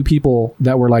a few people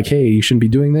that were like, "Hey, you shouldn't be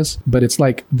doing this," but it's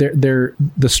like the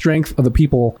strength of the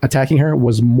people attacking her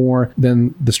was more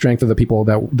than the strength of the people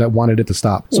that wanted it to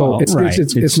stop. So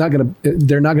it's not gonna.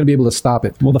 They're not gonna be able to stop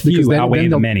it. Well, the few outweigh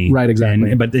the many, right?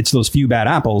 Exactly. But it's those few bad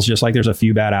apples. Just like there's a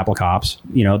few bad apple cops.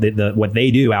 What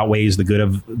they do outweighs the good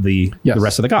of the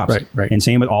rest of the cops. Right. And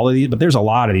same with all of these. But there's a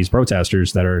lot of these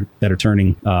protesters that are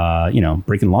turning,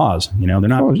 breaking laws. They're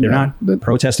not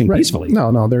protesting peacefully.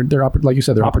 No, they're like you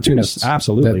said, they're opportunists.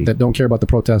 Absolutely, that don't care about the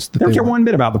protest. They don't care one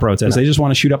bit about the protest. They just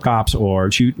want to shoot up cops or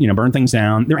burn things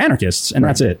down. They're anarchists, and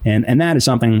that's it. And that is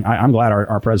something I'm glad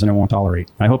our president won't tolerate.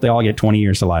 I hope they all get 20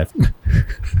 years to life.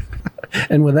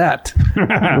 And with that,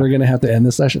 we're going to have to end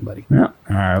this session, buddy. Yeah.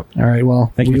 All right.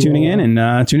 Well, thank you for tuning in,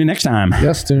 and tune in next time.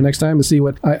 Yes, tune in next time to see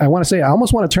what I want to say. I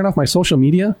almost want to turn off my social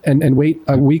media and wait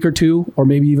a week or two, or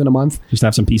maybe even a month. Just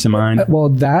have some peace of mind.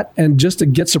 And just to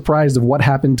get surprised of what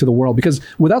happened to the world. Because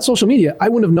without social media, I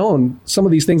wouldn't have known some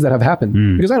of these things that have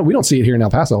happened. Because we don't see it here in El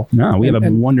Paso. No, we have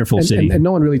a wonderful city. And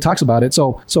no one really talks about it.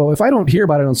 So if I don't hear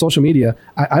about it on social media,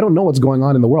 I don't know what's going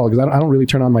on in the world, because I don't really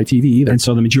turn on my TV either. And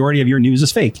so the majority of your news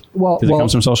is fake. Because it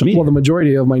comes from social media. Well, the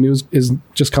majority of my news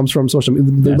just comes from social media.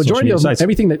 The majority of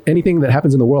anything that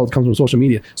happens in the world comes from social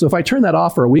media. So if I turn that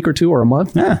off for a week or two or a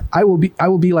month, I will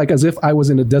be like as if I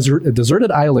was in a deserted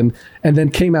island, and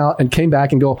then came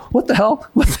back and go, what the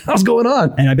hell's going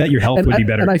on? And I bet your health would be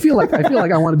better. And I feel like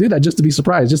I want to do that, just to be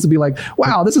surprised, just to be like,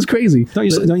 wow, this is crazy.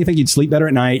 Don't you think you'd sleep better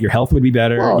at night? Your health would be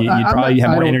better. Well, you'd probably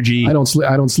have more energy. I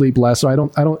don't sleep less. So I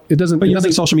don't. It doesn't. But you don't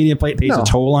think social media pays a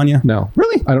toll on you? No,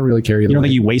 really. I don't really care either. You don't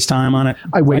think you waste time on it?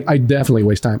 I definitely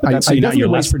waste time. You're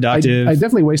less productive. I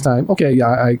definitely waste time. Okay,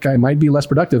 yeah, I might be less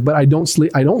productive, but I don't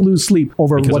sleep. I don't lose sleep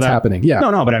over what's happening. Yeah.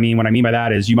 No, but I mean, what I mean by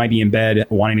that is you might be in bed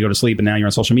wanting to go to sleep, and now you're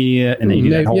on social media, and then you do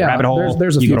that whole rabbit hole.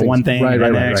 There's a you few go to one thing, right,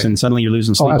 next, and suddenly you're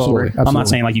losing sleep over it. I'm not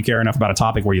saying like you care enough about a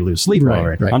topic where you lose sleep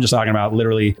over it. I'm just talking about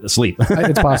literally sleep.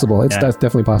 It's possible. That's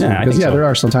definitely possible. Because there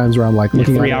are some times where I'm like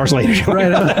looking 3 hours later.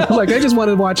 Right. Like I just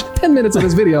wanted to watch 10 minutes of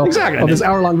this video. Exactly. Of this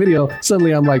hour-long video.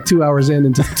 Suddenly I'm like 2 hours in,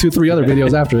 and 2-3 other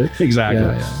videos after it. Exactly.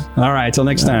 Yeah. All right. Till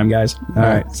next time, guys. All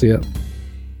right. See ya.